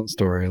 Excellent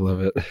story. I love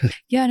it.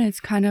 Yeah, and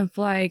it's kind of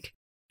like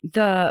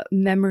the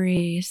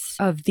memories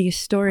of these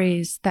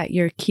stories that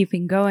you're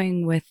keeping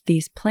going with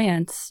these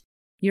plants.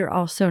 You're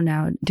also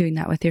now doing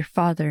that with your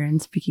father and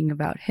speaking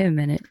about him,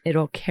 and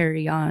it'll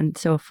carry on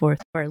so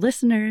forth for our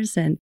listeners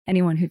and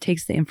anyone who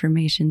takes the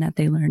information that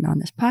they learn on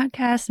this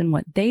podcast and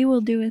what they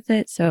will do with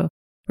it. So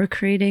we're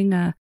creating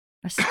a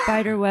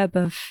spider web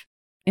of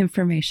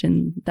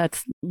information.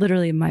 That's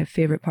literally my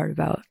favorite part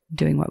about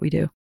doing what we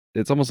do.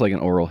 It's almost like an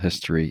oral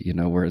history,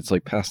 where it's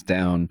like passed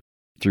down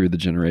through the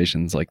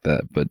generations like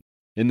that, but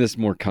in this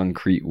more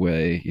concrete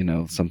way,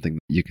 something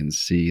that you can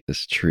see,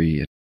 this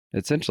tree.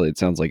 Essentially, it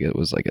sounds like it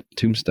was like a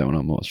tombstone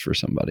almost for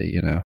somebody,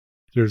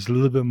 There's a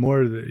little bit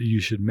more that you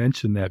should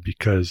mention that,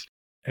 because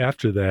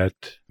after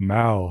that,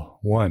 Mao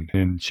won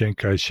and Chiang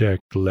Kai-shek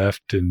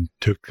left and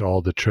took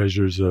all the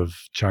treasures of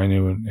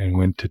China and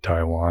went to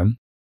Taiwan.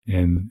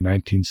 In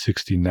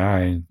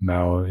 1969,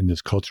 Mao, in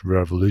this Cultural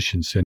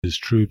Revolution, sent his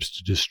troops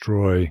to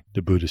destroy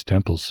the Buddhist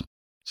temples.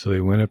 So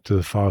they went up to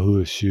the Fa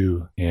Hua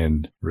Shu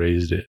and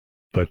razed it.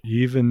 But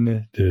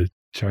even the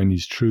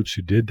Chinese troops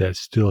who did that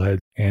still had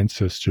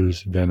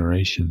ancestors'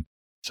 veneration.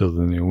 So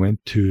when they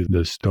went to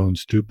the stone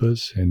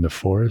stupas in the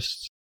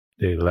forests,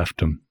 they left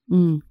them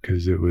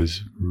because it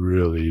was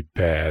really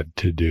bad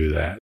to do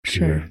that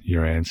to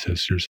your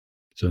ancestors.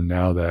 So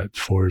now that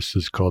forest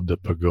is called the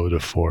Pagoda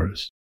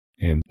Forest.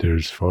 And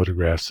there's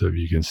photographs of,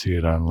 you can see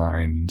it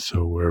online.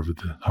 So wherever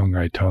the Hung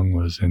Hai Tung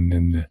was, and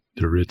then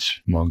the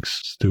rich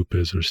monks'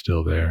 stupas are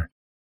still there.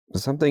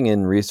 Something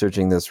in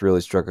researching this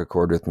really struck a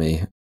chord with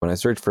me. When I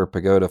searched for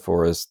pagoda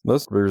forest,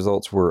 most of the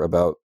results were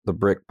about the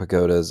brick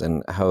pagodas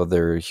and how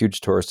they're huge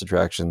tourist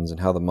attractions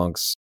and how the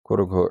monks, quote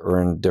unquote,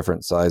 earned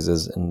different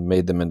sizes and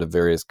made them into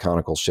various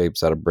conical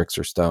shapes out of bricks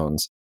or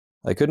stones.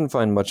 I couldn't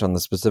find much on the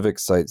specific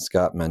site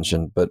Scott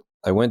mentioned, but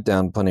I went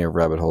down plenty of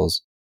rabbit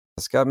holes.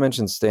 Scott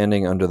mentioned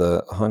standing under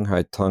the Hung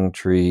Hai Tung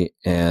tree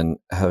and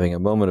having a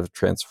moment of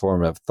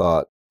transformative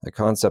thought. A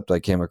concept I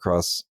came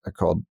across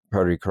called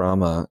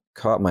parikrama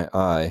caught my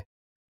eye.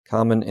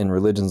 Common in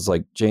religions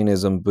like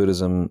Jainism,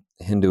 Buddhism,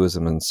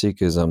 Hinduism, and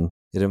Sikhism,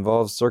 it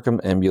involves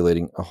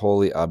circumambulating a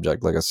holy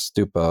object like a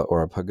stupa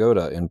or a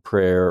pagoda in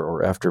prayer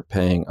or after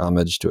paying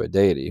homage to a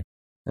deity.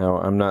 Now,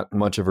 I'm not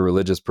much of a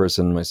religious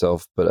person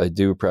myself, but I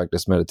do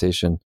practice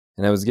meditation,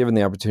 and I was given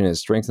the opportunity to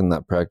strengthen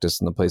that practice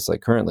in the place I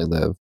currently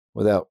live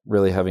without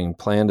really having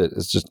planned it.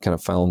 It's just kind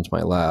of fell into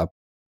my lap.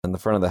 In the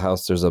front of the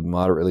house, there's a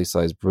moderately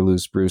sized blue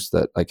spruce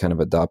that I kind of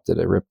adopted.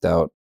 I ripped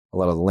out a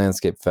lot of the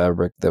landscape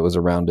fabric that was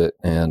around it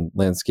and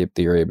landscaped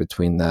the area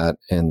between that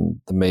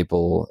and the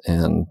maple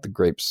and the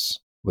grapes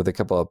with a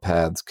couple of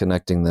paths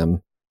connecting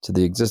them to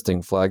the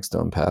existing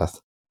flagstone path.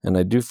 And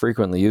I do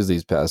frequently use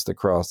these paths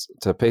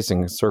to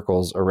pacing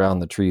circles around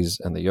the trees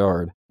and the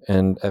yard.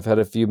 And I've had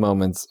a few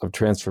moments of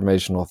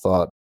transformational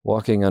thought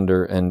walking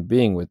under and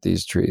being with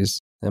these trees.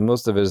 And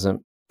most of it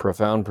isn't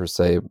profound per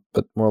se,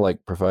 but more like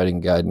providing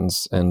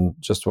guidance, and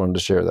just wanted to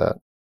share that.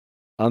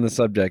 On the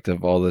subject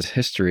of all this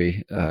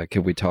history,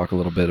 could we talk a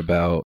little bit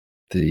about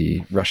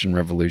the Russian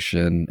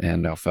Revolution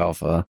and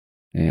alfalfa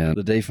and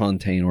the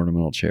Desfontaine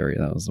ornamental cherry?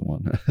 That was the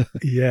one.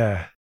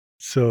 Yeah.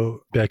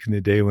 So back in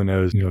the day when I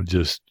was,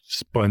 just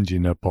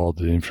sponging up all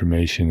the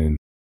information, and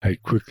I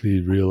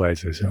quickly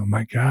realized, I said, oh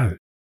my God,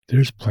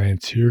 there's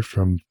plants here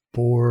from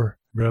 4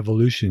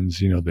 revolutions,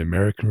 the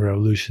American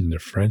Revolution, the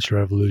French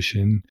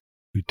Revolution.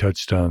 We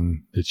touched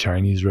on the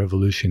Chinese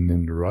Revolution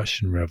and the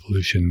Russian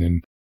Revolution.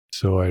 And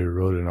so I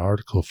wrote an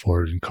article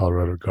for it in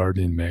Colorado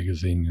Guardian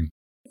magazine. And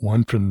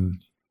one from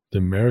the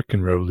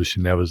American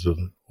Revolution, that was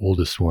the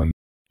oldest one,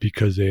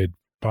 because they had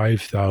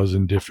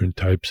 5,000 different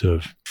types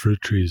of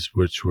fruit trees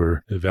which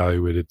were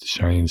evaluated at the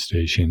Cheyenne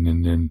Station.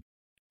 And then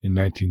in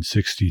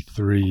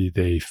 1963,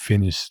 they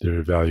finished their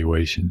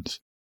evaluations.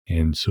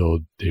 And so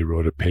they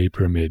wrote a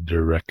paper, made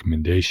their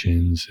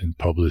recommendations, and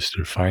published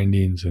their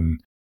findings.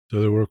 And so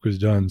their work was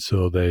done.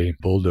 So they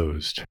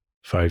bulldozed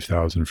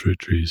 5,000 fruit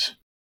trees,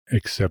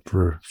 except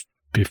for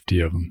 50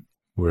 of them,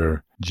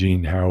 where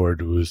Gene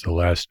Howard, who was the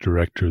last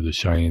director of the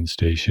Cheyenne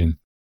Station,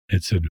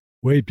 had said,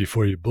 wait,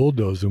 before you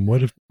bulldoze them,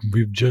 what if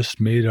we've just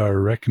made our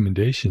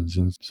recommendations?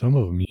 And some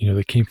of them,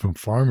 they came from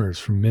farmers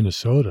from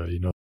Minnesota.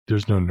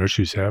 There's no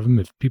nurseries have them.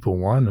 If people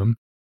want them,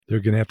 they're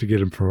going to have to get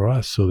them from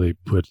us. So they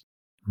put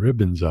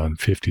ribbons on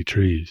 50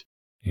 trees,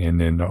 and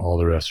then all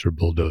the rest are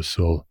bulldozed.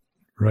 So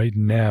right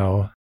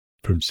now,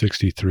 from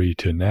 63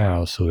 to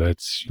now, so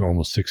that's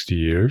almost 60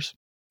 years,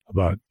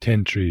 about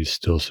 10 trees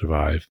still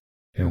survive.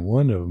 And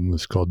one of them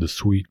was called the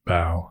Sweet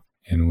Bough.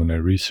 And when I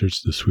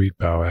researched the Sweet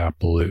Bough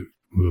apple, it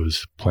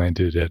was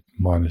planted at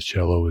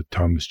Monticello with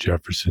Thomas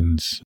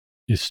Jefferson's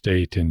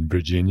estate in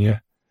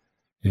Virginia.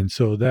 And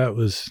so that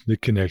was the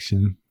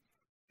connection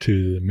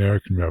to the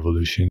American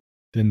Revolution.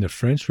 Then the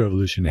French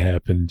Revolution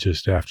happened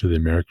just after the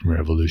American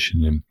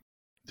Revolution. And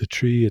the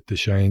tree at the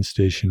Cheyenne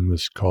Station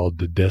was called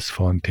the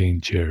Desfontaine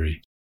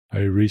cherry. I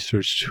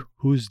researched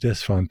who's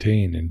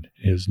Desfontaine, and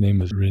his name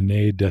was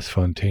René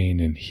Desfontaine,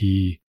 and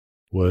he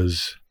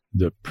was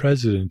the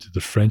president of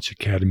the French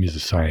Academies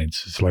of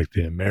Science. It's like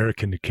the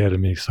American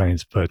Academy of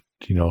Science, but,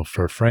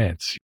 for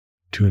France,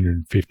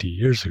 250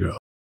 years ago.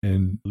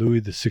 And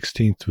Louis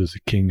XVI was the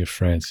king of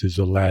France. He was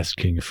the last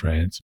king of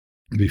France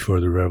before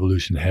the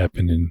revolution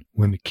happened. And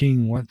when the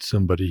king wants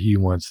somebody, he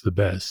wants the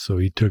best. So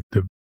he took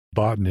the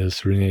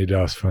botanist René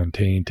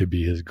Desfontaine to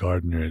be his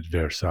gardener at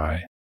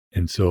Versailles.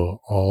 And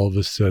so all of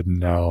a sudden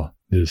now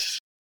this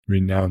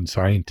renowned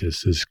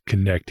scientist is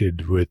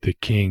connected with the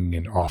king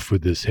and off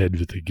with his head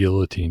with a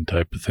guillotine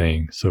type of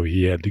thing. So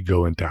he had to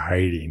go into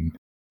hiding,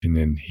 and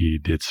then he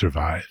did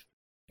survive.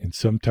 And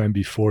sometime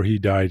before he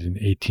died in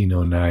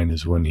 1809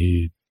 is when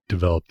he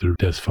developed the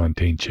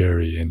Desfontaine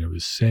cherry, and it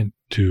was sent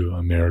to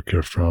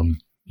America from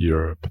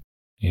Europe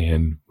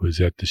and was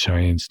at the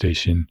Cheyenne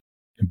Station.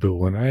 But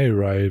when I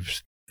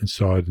arrived and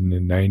saw it in the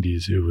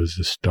 90s, it was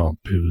a stump.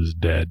 It was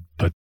dead.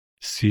 But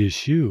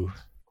CSU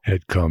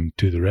had come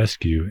to the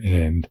rescue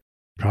and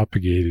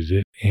propagated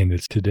it, and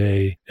it's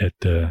today at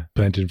the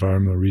Plant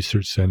Environmental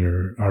Research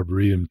Center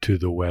Arboretum to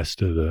the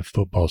west of the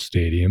football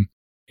stadium,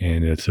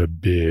 and it's a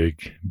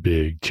big,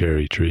 big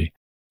cherry tree.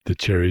 The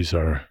cherries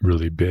are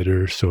really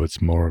bitter, so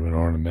it's more of an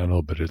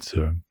ornamental, but it's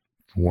a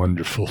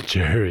wonderful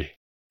cherry.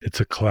 It's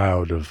a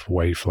cloud of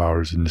white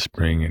flowers in the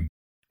spring and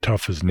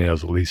tough as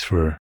nails, at least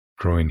for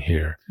growing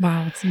here.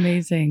 Wow, it's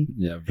amazing.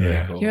 Yeah,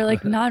 very cool. You're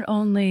like not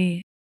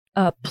only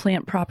a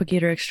plant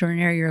propagator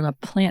extraordinaire, you're a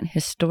plant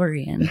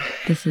historian.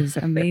 This is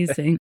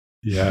amazing.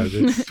 Yeah,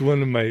 that's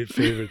one of my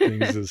favorite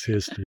things is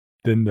history.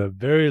 Then the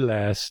very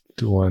last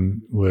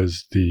one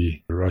was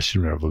the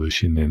Russian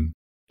Revolution, and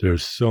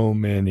there's so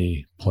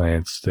many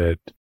plants that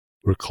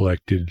were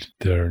collected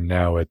that are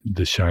now at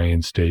the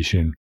Cheyenne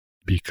Station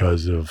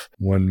because of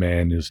one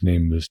man. His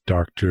name was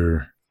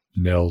Dr.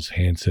 Nels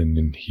Hansen,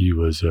 and he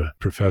was a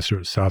professor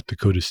at South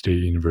Dakota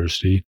State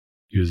University.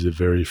 He was the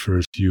very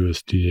first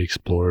USDA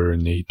explorer in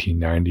the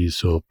 1890s,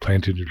 so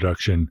plant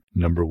introduction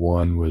number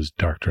 1 was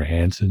Dr.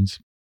 Hansen's.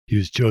 He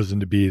was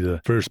chosen to be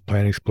the first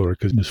plant explorer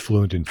because he was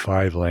fluent in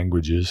 5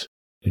 languages.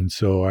 And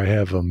so I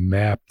have a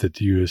map that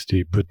the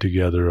USDA put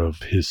together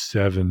of his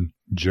 7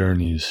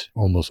 journeys,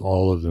 almost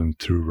all of them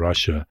through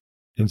Russia.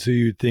 And so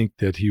you'd think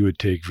that he would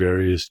take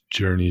various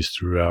journeys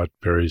throughout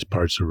various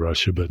parts of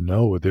Russia, but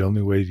no, the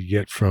only way to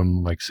get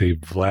from, like, say,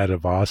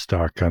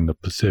 Vladivostok on the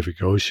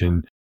Pacific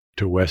Ocean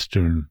to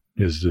Western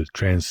is the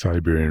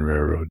Trans-Siberian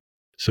Railroad.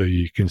 So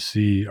you can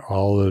see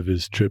all of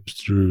his trips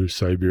through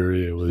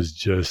Siberia was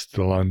just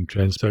along the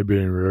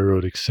Trans-Siberian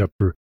Railroad, except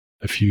for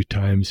a few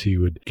times he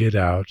would get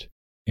out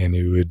and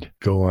he would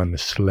go on a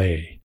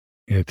sleigh.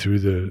 And through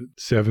the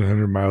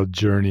 700-mile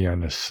journey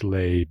on a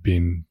sleigh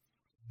being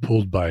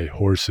pulled by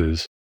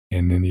horses,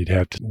 and then he'd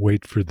have to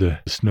wait for the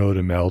snow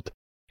to melt.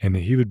 And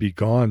he would be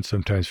gone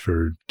sometimes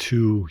for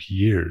 2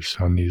 years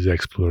on these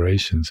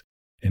explorations.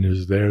 And it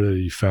was there that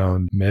he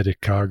found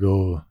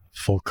Medicago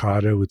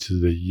fulcata, which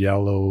is the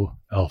yellow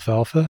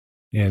alfalfa.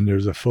 And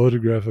there's a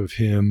photograph of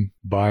him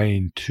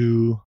buying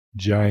 2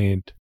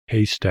 giant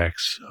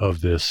haystacks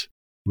of this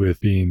with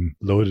being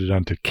loaded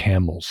onto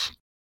camels.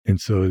 And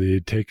so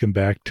they'd take him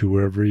back to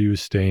wherever he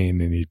was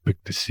staying and he'd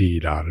pick the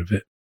seed out of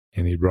it.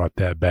 And he brought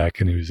that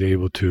back and he was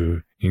able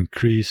to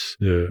increase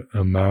the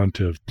amount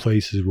of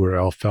places where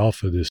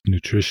alfalfa, this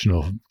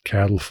nutritional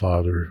cattle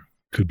fodder,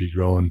 could be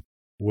grown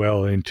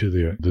well into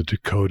the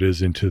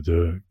Dakotas, into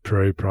the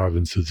prairie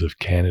provinces of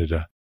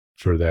Canada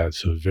for that.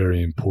 So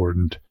very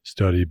important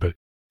study. But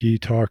he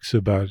talks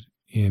about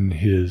in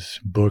his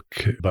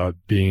book about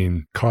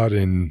being caught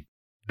in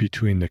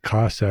between the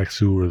Cossacks,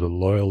 who were the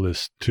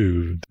loyalists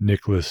to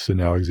Nicholas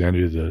and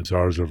Alexander, the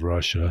Tsars of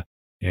Russia,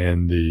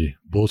 and the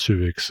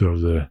Bolsheviks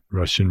of the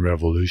Russian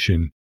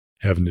Revolution,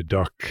 having to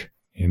duck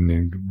and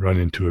then run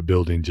into a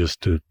building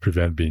just to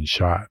prevent being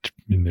shot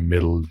in the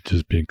middle,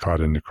 just being caught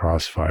in the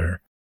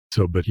crossfire.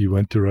 So, but he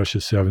went to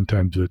Russia 7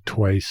 times, but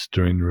twice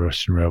during the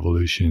Russian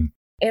Revolution.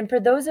 And for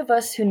those of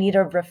us who need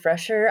a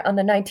refresher on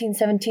the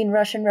 1917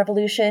 Russian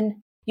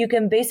Revolution, you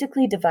can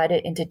basically divide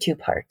it into 2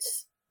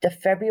 parts: the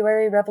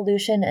February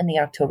Revolution and the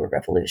October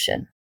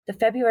Revolution. The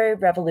February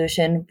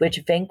Revolution, which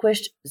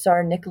vanquished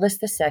Tsar Nicholas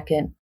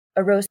II,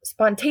 arose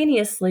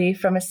spontaneously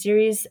from a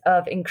series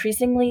of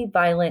increasingly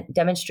violent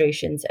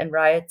demonstrations and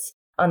riots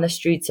on the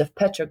streets of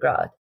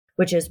Petrograd,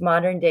 which is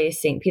modern-day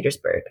St.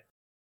 Petersburg,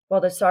 while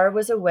the Tsar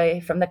was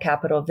away from the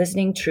capital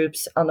visiting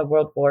troops on the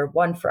World War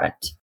I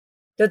front.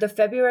 Though the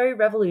February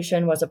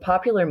Revolution was a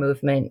popular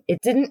movement, it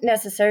didn't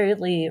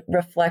necessarily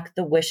reflect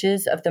the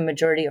wishes of the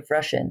majority of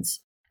Russians,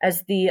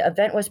 as the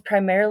event was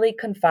primarily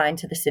confined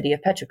to the city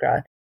of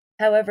Petrograd.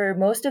 However,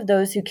 most of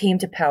those who came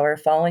to power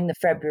following the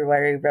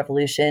February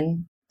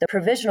Revolution, the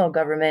Provisional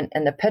Government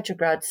and the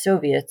Petrograd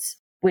Soviets,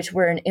 which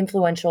were an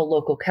influential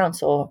local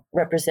council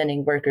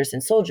representing workers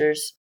and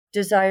soldiers,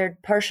 desired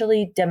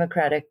partially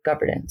democratic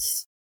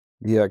governance.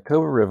 The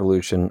October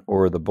Revolution,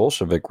 or the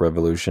Bolshevik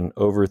Revolution,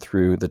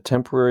 overthrew the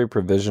temporary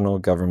provisional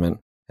government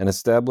and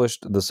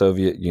established the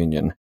Soviet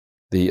Union.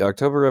 The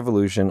October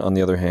Revolution, on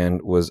the other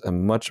hand, was a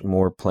much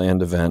more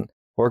planned event,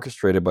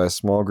 orchestrated by a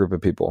small group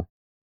of people.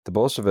 The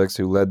Bolsheviks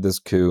who led this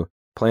coup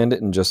planned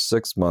it in just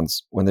 6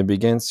 months. When they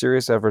began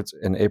serious efforts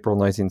in April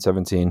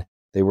 1917,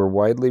 they were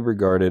widely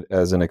regarded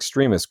as an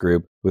extremist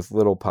group with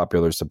little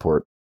popular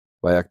support.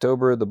 By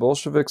October, the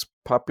Bolsheviks'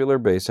 popular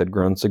base had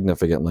grown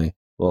significantly.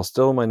 While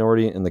still a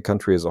minority in the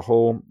country as a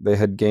whole, they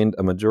had gained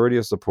a majority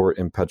of support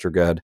in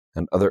Petrograd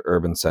and other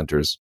urban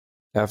centers.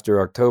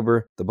 After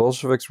October, the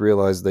Bolsheviks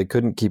realized they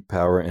couldn't keep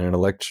power in an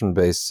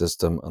election-based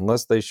system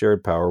unless they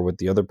shared power with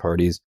the other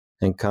parties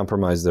and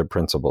compromised their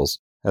principles.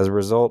 As a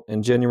result,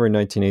 in January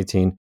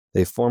 1918,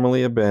 they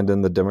formally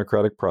abandoned the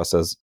democratic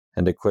process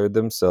and declared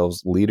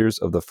themselves leaders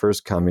of the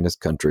first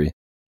communist country.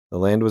 The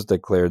land was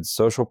declared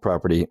social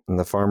property, and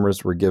the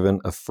farmers were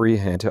given a free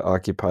hand to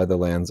occupy the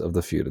lands of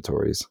the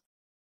feudatories.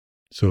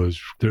 So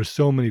there's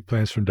so many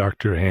plans from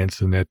Dr.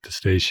 Hansen at the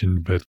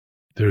station, but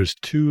there's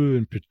 2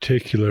 in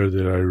particular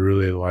that I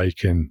really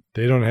like, and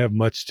they don't have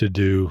much to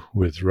do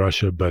with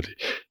Russia, but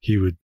he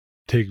would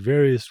take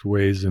various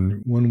ways,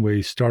 and one way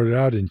he started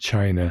out in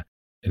China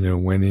and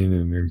then went in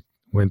and then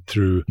went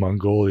through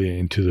Mongolia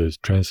into the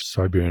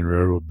Trans-Siberian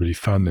Railroad, but he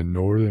found the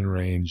northern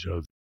range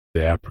of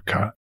the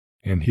apricot.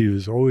 And he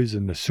was always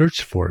in the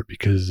search for it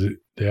because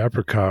the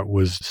apricot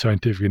was, the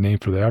scientific name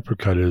for the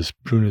apricot is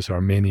Prunus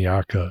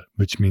armeniaca,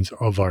 which means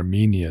of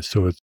Armenia.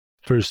 So it's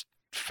first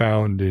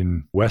found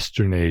in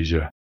Western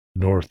Asia,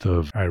 north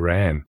of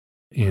Iran,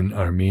 in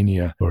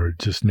Armenia, or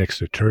just next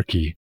to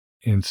Turkey.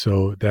 And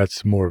so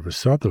that's more of a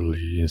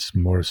southerly. It's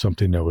more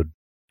something that would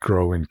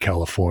grow in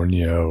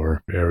California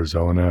or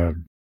Arizona,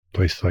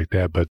 places like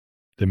that. But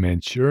the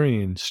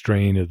Manchurian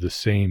strain of the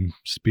same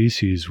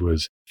species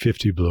was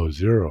 50 below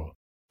zero.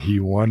 He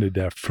wanted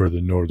that for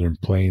the northern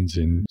plains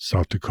in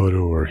South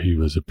Dakota, where he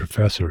was a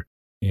professor.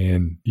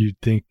 And you'd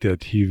think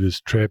that he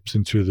was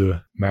traipsing through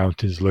the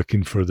mountains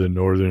looking for the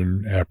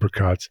northern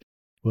apricots.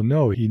 Well,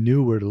 no, he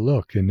knew where to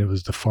look, and it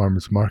was the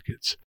farmers'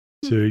 markets.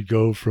 So he'd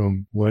go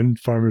from one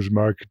farmer's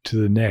market to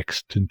the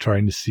next and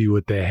trying to see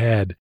what they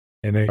had.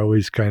 And I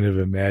always kind of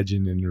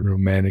imagine in a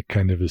romantic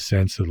kind of a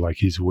sense of like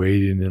he's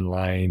waiting in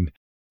line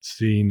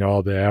seeing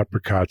all the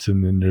apricots,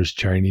 and then there's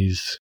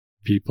Chinese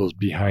people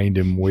behind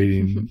him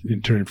waiting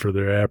in turn for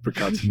their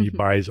apricots, and he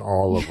buys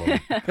all of them.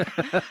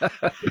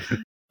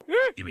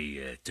 Give me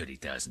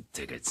 30,000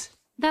 tickets.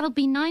 That'll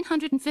be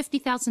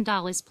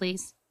 $950,000,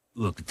 please.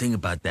 Look, the thing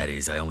about that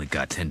is I only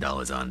got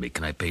 $10 on me.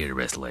 Can I pay you the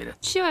rest later?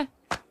 Sure.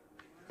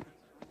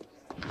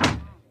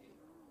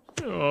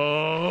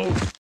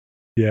 Oh.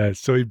 Yeah,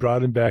 so he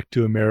brought him back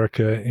to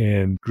America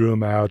and grew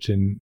him out.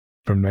 And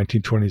from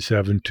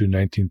 1927 to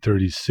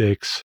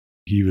 1936,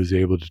 he was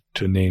able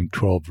to name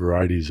 12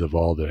 varieties of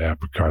all the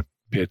apricot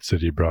pits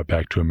that he brought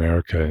back to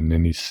America. And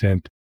then he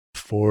sent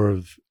 4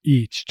 of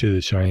each to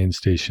the Cheyenne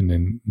Station,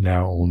 and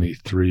now only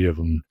 3 of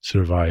them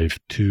survive.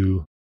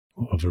 2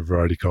 of a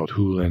variety called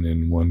Hulan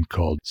and 1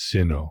 called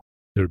Sino.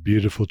 They're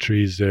beautiful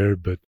trees there,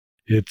 but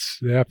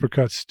the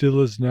apricot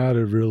still is not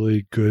a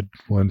really good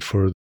one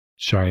for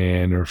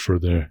Cheyenne or for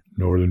the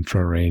northern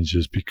Front Range,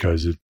 just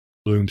because it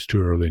blooms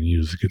too early and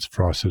usually gets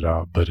frosted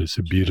out. But it's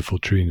a beautiful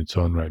tree in its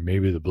own right.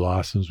 Maybe the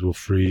blossoms will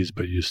freeze,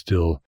 but you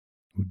still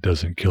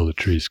doesn't kill the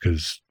trees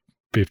because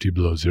 50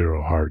 below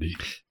zero hardy.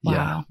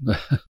 Wow.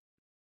 Yeah.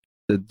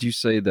 Did you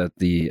say that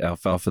the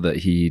alfalfa that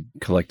he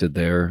collected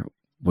there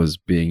was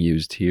being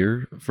used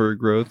here for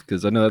growth?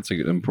 Because I know that's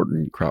an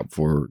important crop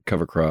for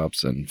cover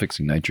crops and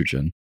fixing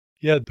nitrogen.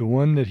 Yeah, the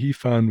one that he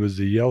found was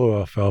the yellow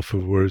alfalfa,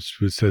 which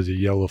says a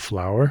yellow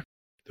flower.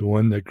 The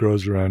one that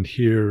grows around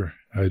here,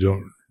 I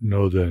don't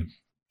know the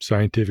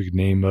scientific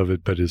name of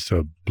it, but it's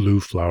a blue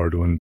flowered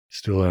one,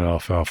 still an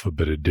alfalfa,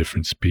 but a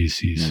different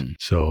species.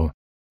 So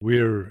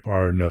we're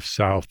far enough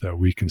south that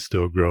we can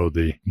still grow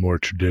the more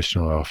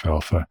traditional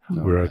alfalfa,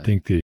 where I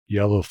think the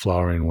yellow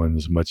flowering one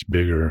is much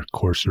bigger,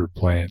 coarser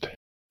plant.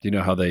 Do you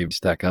know how they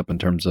stack up in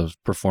terms of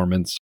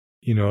performance?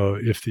 You know,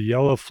 if the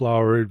yellow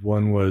flowered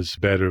one was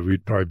better,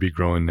 we'd probably be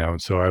growing now.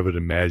 So I would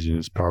imagine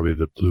it's probably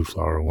the blue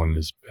flower one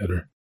is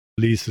better.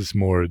 At least it's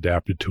more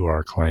adapted to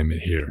our climate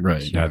here.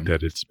 Right. Not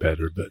that it's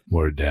better, but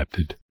more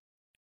adapted.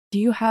 Do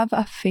you have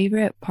a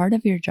favorite part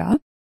of your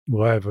job?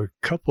 Well, I have a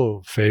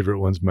couple favorite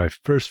ones. My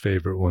first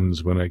favorite one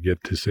is when I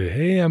get to say,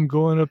 hey, I'm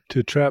going up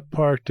to Trap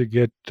Park to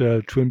get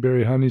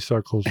twinberry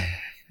honeysuckle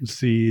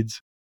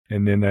seeds.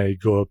 And then I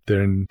go up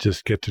there and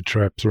just get to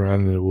traps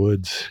around in the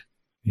woods.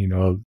 You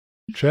know,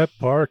 Trap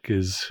Park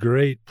is a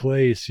great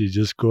place. You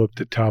just go up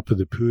the top of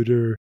the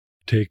Pooter,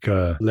 take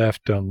a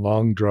left on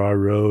Long Draw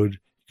Road,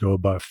 go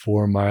about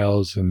 4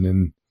 miles, and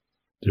then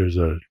there's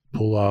a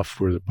pull off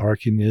where the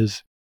parking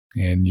is.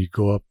 And you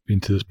go up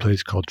into this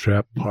place called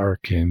Trap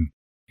Park, and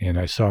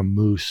I saw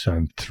moose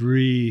on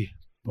 3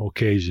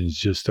 occasions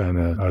just on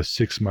a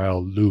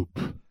 6-mile loop.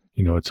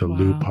 You know, it's a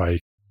loop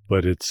hike,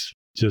 but it's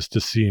just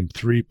to see him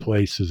 3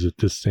 places at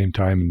the same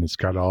time. And it's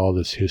got all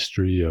this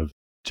history of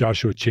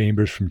Joshua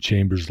Chambers from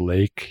Chambers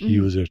Lake. He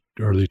was an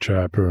early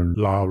trapper, and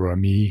La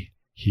Rami.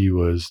 He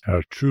was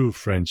a true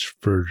French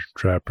fur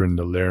trapper, and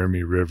the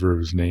Laramie River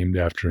was named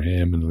after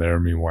him. In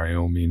Laramie,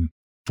 Wyoming,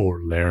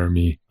 Fort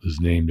Laramie was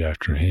named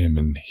after him.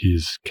 And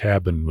his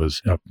cabin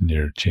was up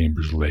near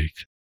Chambers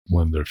Lake.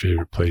 One of their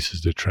favorite places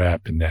to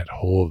trap, and that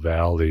whole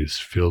valley is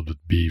filled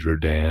with beaver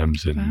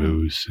dams and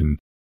moose. And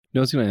I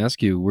was going to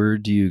ask you, where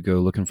do you go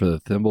looking for the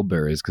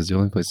thimbleberries? Because the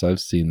only place I've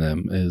seen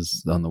them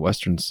is on the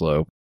western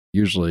slope,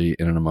 usually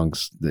in and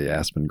amongst the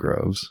aspen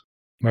groves.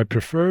 my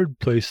preferred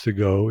place to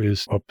go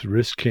is up the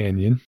Risk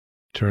Canyon,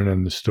 turn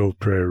on the Stove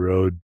Prairie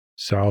Road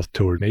south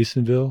toward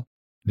Masonville,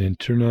 then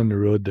turn on the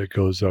road that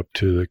goes up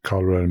to the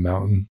Colorado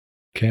Mountain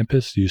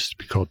campus. It used to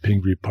be called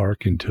Pingree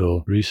Park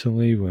until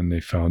recently when they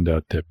found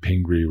out that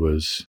Pingree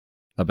was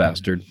a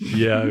bastard.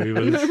 Yeah, he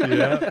was.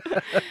 Yeah.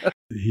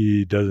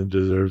 He doesn't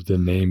deserve the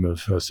name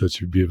of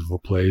such a beautiful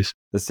place.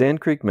 The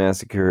Sand Creek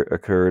Massacre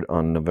occurred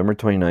on November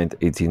 29,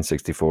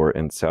 1864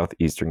 in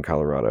southeastern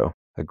Colorado.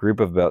 A group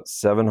of about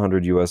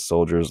 700 U.S.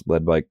 soldiers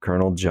led by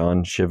Colonel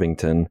John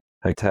Shivington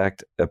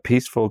attacked a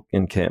peaceful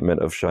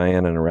encampment of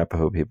Cheyenne and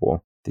Arapaho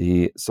people.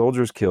 The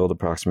soldiers killed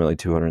approximately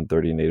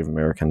 230 Native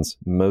Americans,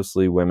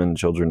 mostly women,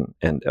 children,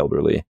 and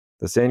elderly.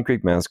 The Sand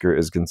Creek Massacre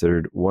is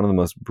considered one of the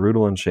most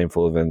brutal and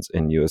shameful events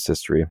in U.S.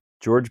 history.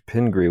 George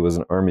Pingree was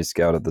an Army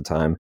scout at the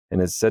time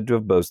and is said to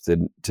have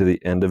boasted to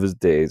the end of his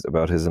days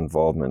about his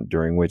involvement,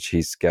 during which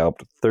he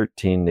scalped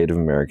 13 Native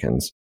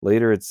Americans.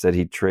 Later, it's said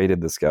he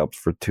traded the scalps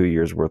for 2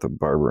 years' worth of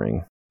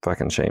barbering.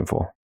 Fucking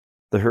shameful.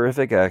 The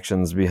horrific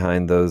actions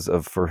behind those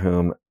for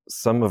whom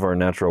some of our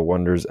natural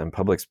wonders and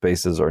public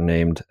spaces are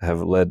named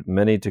have led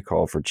many to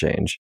call for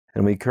change.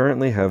 And we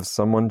currently have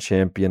someone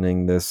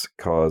championing this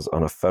cause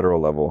on a federal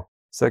level.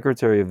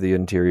 Secretary of the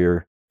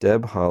Interior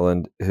Deb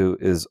Haaland, who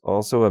is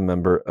also a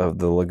member of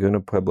the Laguna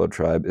Pueblo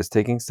tribe, is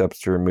taking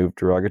steps to remove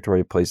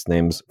derogatory place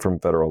names from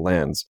federal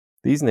lands.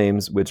 These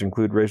names, which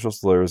include racial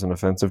slurs and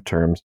offensive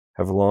terms,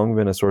 have long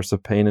been a source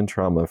of pain and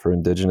trauma for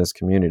indigenous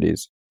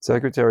communities.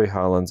 Secretary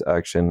Haaland's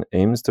action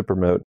aims to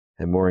promote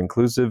a more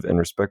inclusive and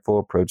respectful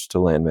approach to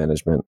land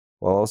management,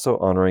 while also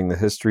honoring the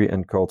history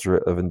and culture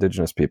of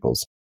indigenous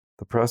peoples.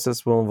 The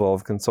process will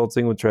involve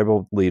consulting with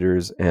tribal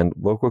leaders and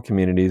local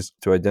communities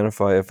to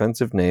identify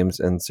offensive names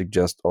and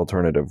suggest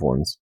alternative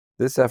ones.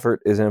 This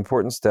effort is an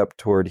important step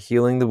toward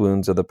healing the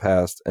wounds of the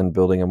past and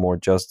building a more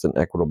just and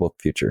equitable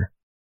future.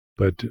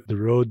 But the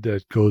road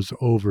that goes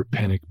over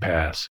Pennock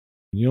Pass,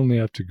 you only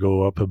have to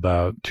go up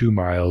about 2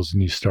 miles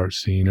and you start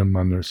seeing them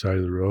on their side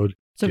of the road.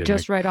 So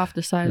just right off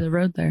the side of the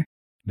road there.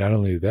 Not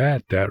only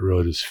that, that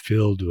road is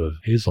filled with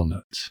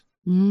hazelnuts,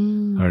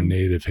 our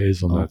native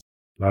hazelnuts.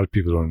 A lot of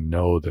people don't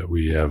know that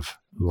we have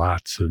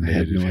lots of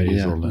native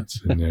hazelnuts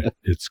in there.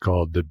 It's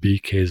called the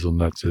beak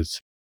hazelnuts.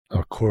 It's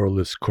a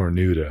Corylus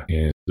cornuta,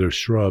 and they're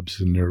shrubs,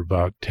 and they're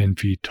about 10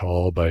 feet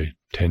tall by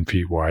 10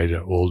 feet wide,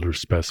 older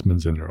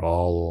specimens, and they're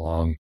all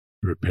along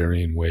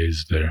riparian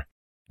ways there.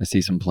 I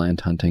see some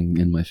plant hunting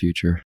in my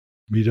future.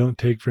 We don't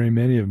take very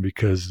many of them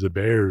because the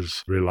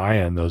bears rely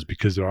on those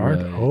because there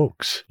aren't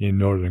oaks in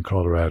northern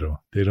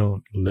Colorado. They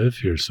don't live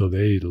here, so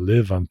they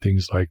live on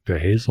things like the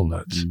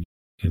hazelnuts.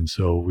 And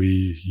so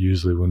we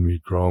usually, when we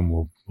grow them,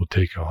 we'll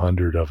take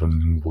 100 of them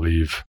and we'll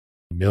leave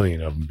 1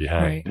 million of them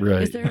behind.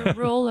 Right. Is there a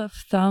rule of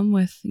thumb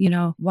with,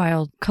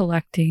 wild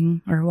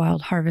collecting or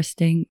wild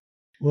harvesting?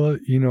 Well,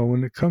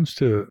 when it comes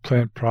to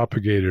plant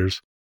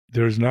propagators,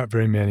 there's not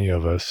very many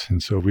of us,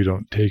 and so we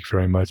don't take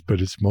very much,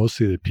 but it's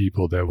mostly the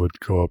people that would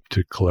go up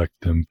to collect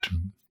them to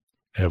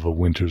have a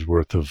winter's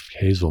worth of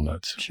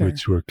hazelnuts,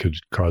 which could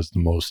cause the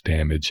most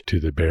damage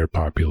to the bear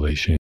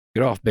population.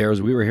 Get off,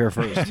 bears. We were here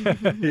first.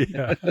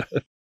 Yeah.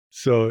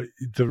 So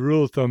the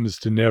rule of thumb is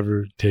to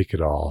never take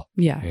it all.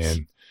 Yes.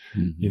 And,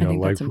 I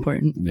think that's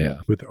important. Yeah.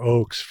 With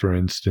oaks, for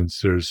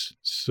instance, there's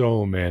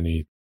so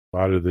many. A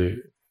lot of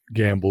the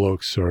gamble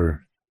oaks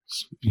are,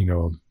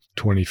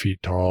 20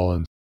 feet tall,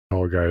 and a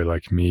tall guy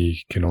like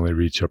me can only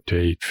reach up to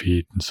 8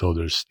 feet. And so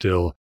there's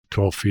still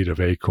 12 feet of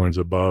acorns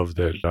above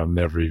that I'll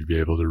never be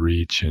able to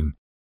reach. And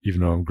even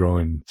though I'm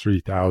growing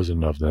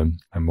 3,000 of them,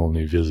 I'm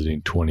only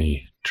visiting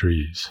 20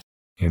 trees.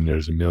 And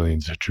there's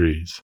millions of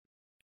trees.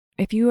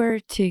 If you were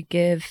to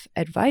give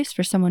advice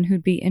for someone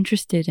who'd be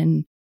interested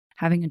in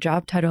having a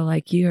job title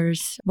like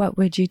yours, what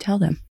would you tell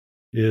them?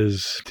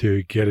 Is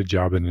to get a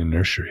job in a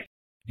nursery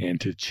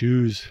and to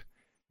choose,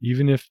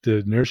 even if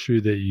the nursery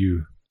that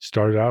you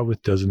started out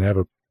with doesn't have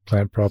a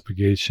plant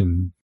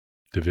propagation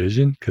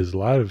division, because a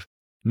lot of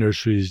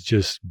nurseries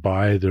just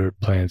buy their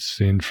plants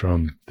in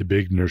from the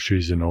big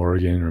nurseries in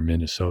Oregon or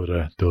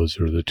Minnesota. Those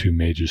are the 2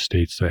 major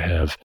states that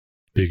have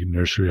big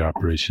nursery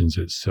operations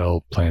that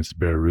sell plants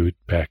bare root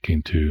back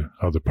into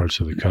other parts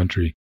of the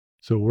country.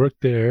 So work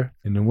there,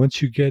 and then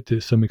once you get to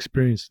some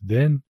experience,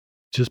 then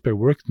just by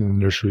working in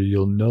the nursery,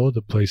 you'll know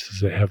the places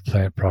that have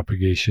plant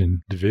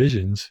propagation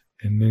divisions,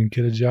 and then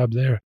get a job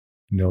there.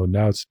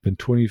 Now it's been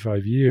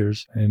 25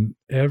 years, and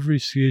every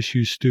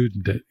CSU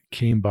student that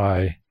came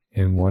by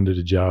and wanted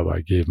a job, I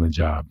gave them a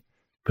job,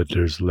 but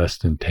there's less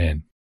than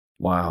 10.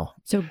 Wow.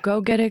 So go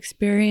get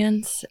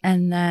experience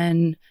and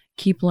then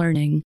keep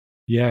learning.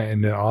 Yeah,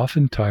 and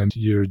oftentimes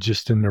you're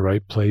just in the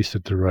right place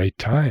at the right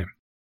time.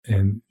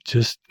 And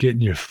just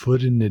getting your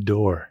foot in the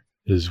door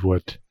is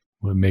what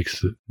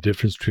makes the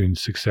difference between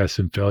success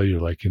and failure.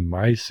 Like in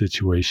my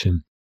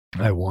situation,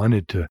 I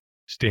wanted to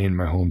stay in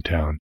my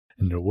hometown,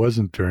 and there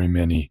wasn't very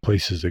many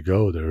places to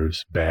go. There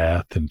was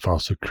Bath and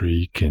Fossil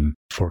Creek and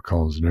Fort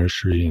Collins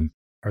Nursery, and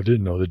I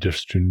didn't know the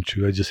difference between the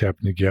two. I just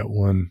happened to get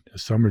a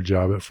summer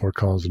job at Fort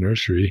Collins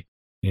Nursery,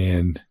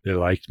 and they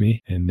liked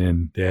me. And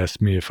then they asked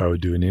me if I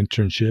would do an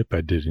internship. I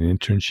did an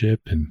internship,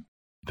 and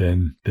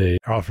then they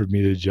offered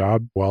me the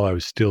job while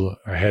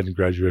I hadn't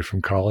graduated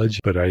from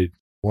college, but I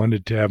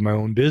wanted to have my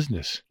own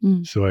business.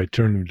 So I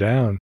turned them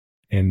down.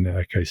 And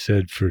like I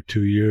said, for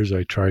 2 years,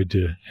 I tried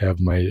to have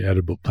my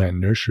edible plant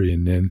nursery,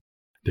 and then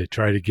they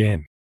tried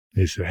again.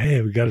 They said,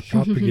 "Hey, we got a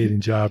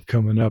propagating job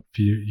coming up.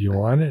 You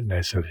want it?" And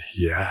I said,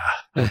 "Yeah,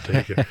 I'll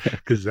take it,"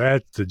 because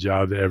that's the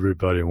job that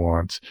everybody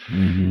wants.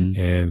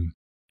 And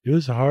it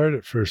was hard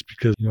at first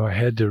because, I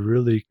had to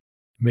really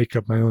make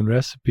up my own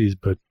recipes,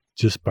 but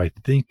just by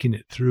thinking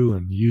it through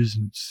and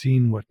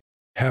seeing what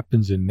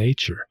happens in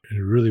nature, it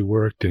really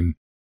worked. And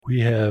we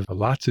have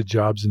lots of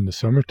jobs in the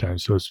summertime.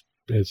 So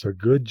it's a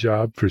good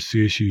job for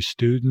CSU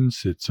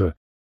students. It's a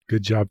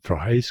good job for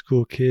high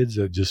school kids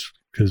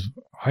because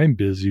I'm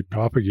busy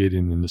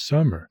propagating in the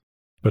summer,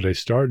 but I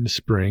start in the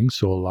spring.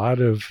 So a lot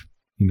of,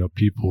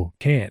 people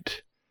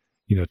can't,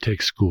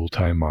 take school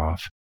time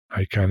off.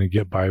 I kind of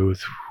get by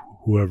with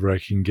whoever I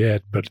can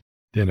get, but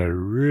then I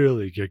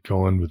really get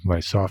going with my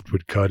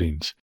softwood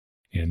cuttings.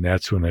 And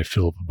that's when I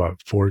fill up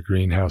about 4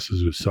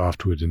 greenhouses with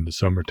softwood in the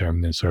summertime,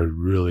 and then start to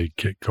really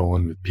get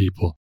going with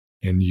people.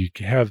 And you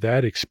can have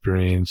that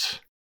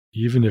experience,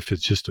 even if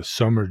it's just a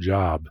summer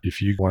job.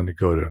 If you want to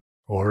go to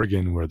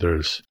Oregon, where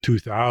there's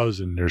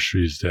 2,000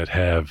 nurseries that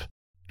have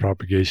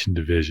propagation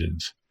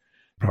divisions,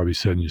 probably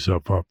setting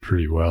yourself up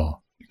pretty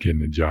well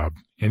getting a job.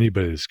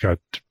 Anybody that's got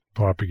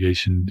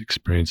propagation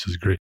experience is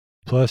great.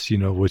 Plus,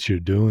 what you're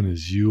doing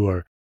is you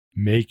are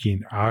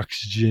making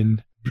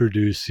oxygen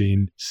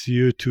producing,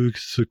 CO2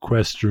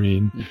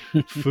 sequestering,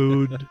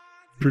 food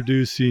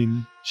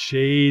producing,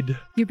 shade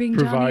You're being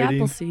providing. Johnny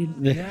Appleseed.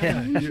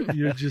 Yeah,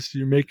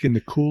 you're making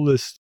the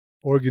coolest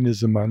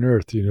organism on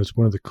earth. It's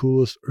one of the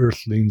coolest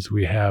earthlings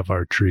we have,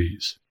 our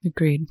trees.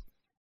 Agreed.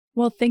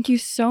 Well, thank you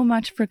so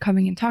much for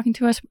coming and talking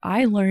to us.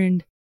 I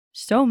learned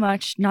so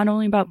much, not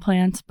only about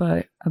plants,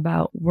 but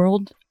about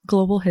world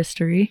global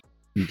history.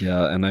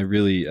 Yeah, and I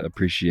really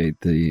appreciate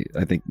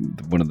I think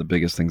one of the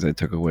biggest things I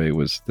took away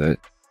was that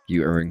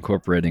you are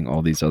incorporating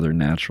all these other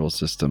natural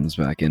systems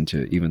back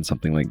into even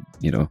something like,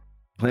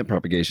 plant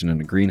propagation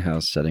in a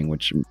greenhouse setting,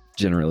 which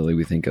generally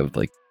we think of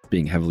like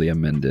being heavily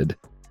amended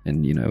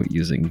and,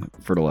 using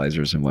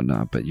fertilizers and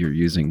whatnot, but you're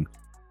using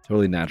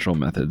totally natural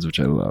methods, which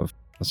I love.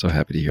 I'm so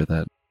happy to hear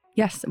that.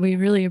 Yes, we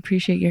really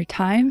appreciate your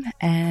time,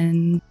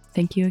 and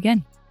thank you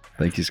again.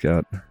 Thank you,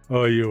 Scott.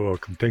 Oh, you're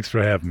welcome. Thanks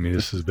for having me.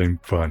 This has been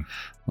fun.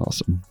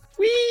 Awesome.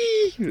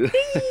 Whee!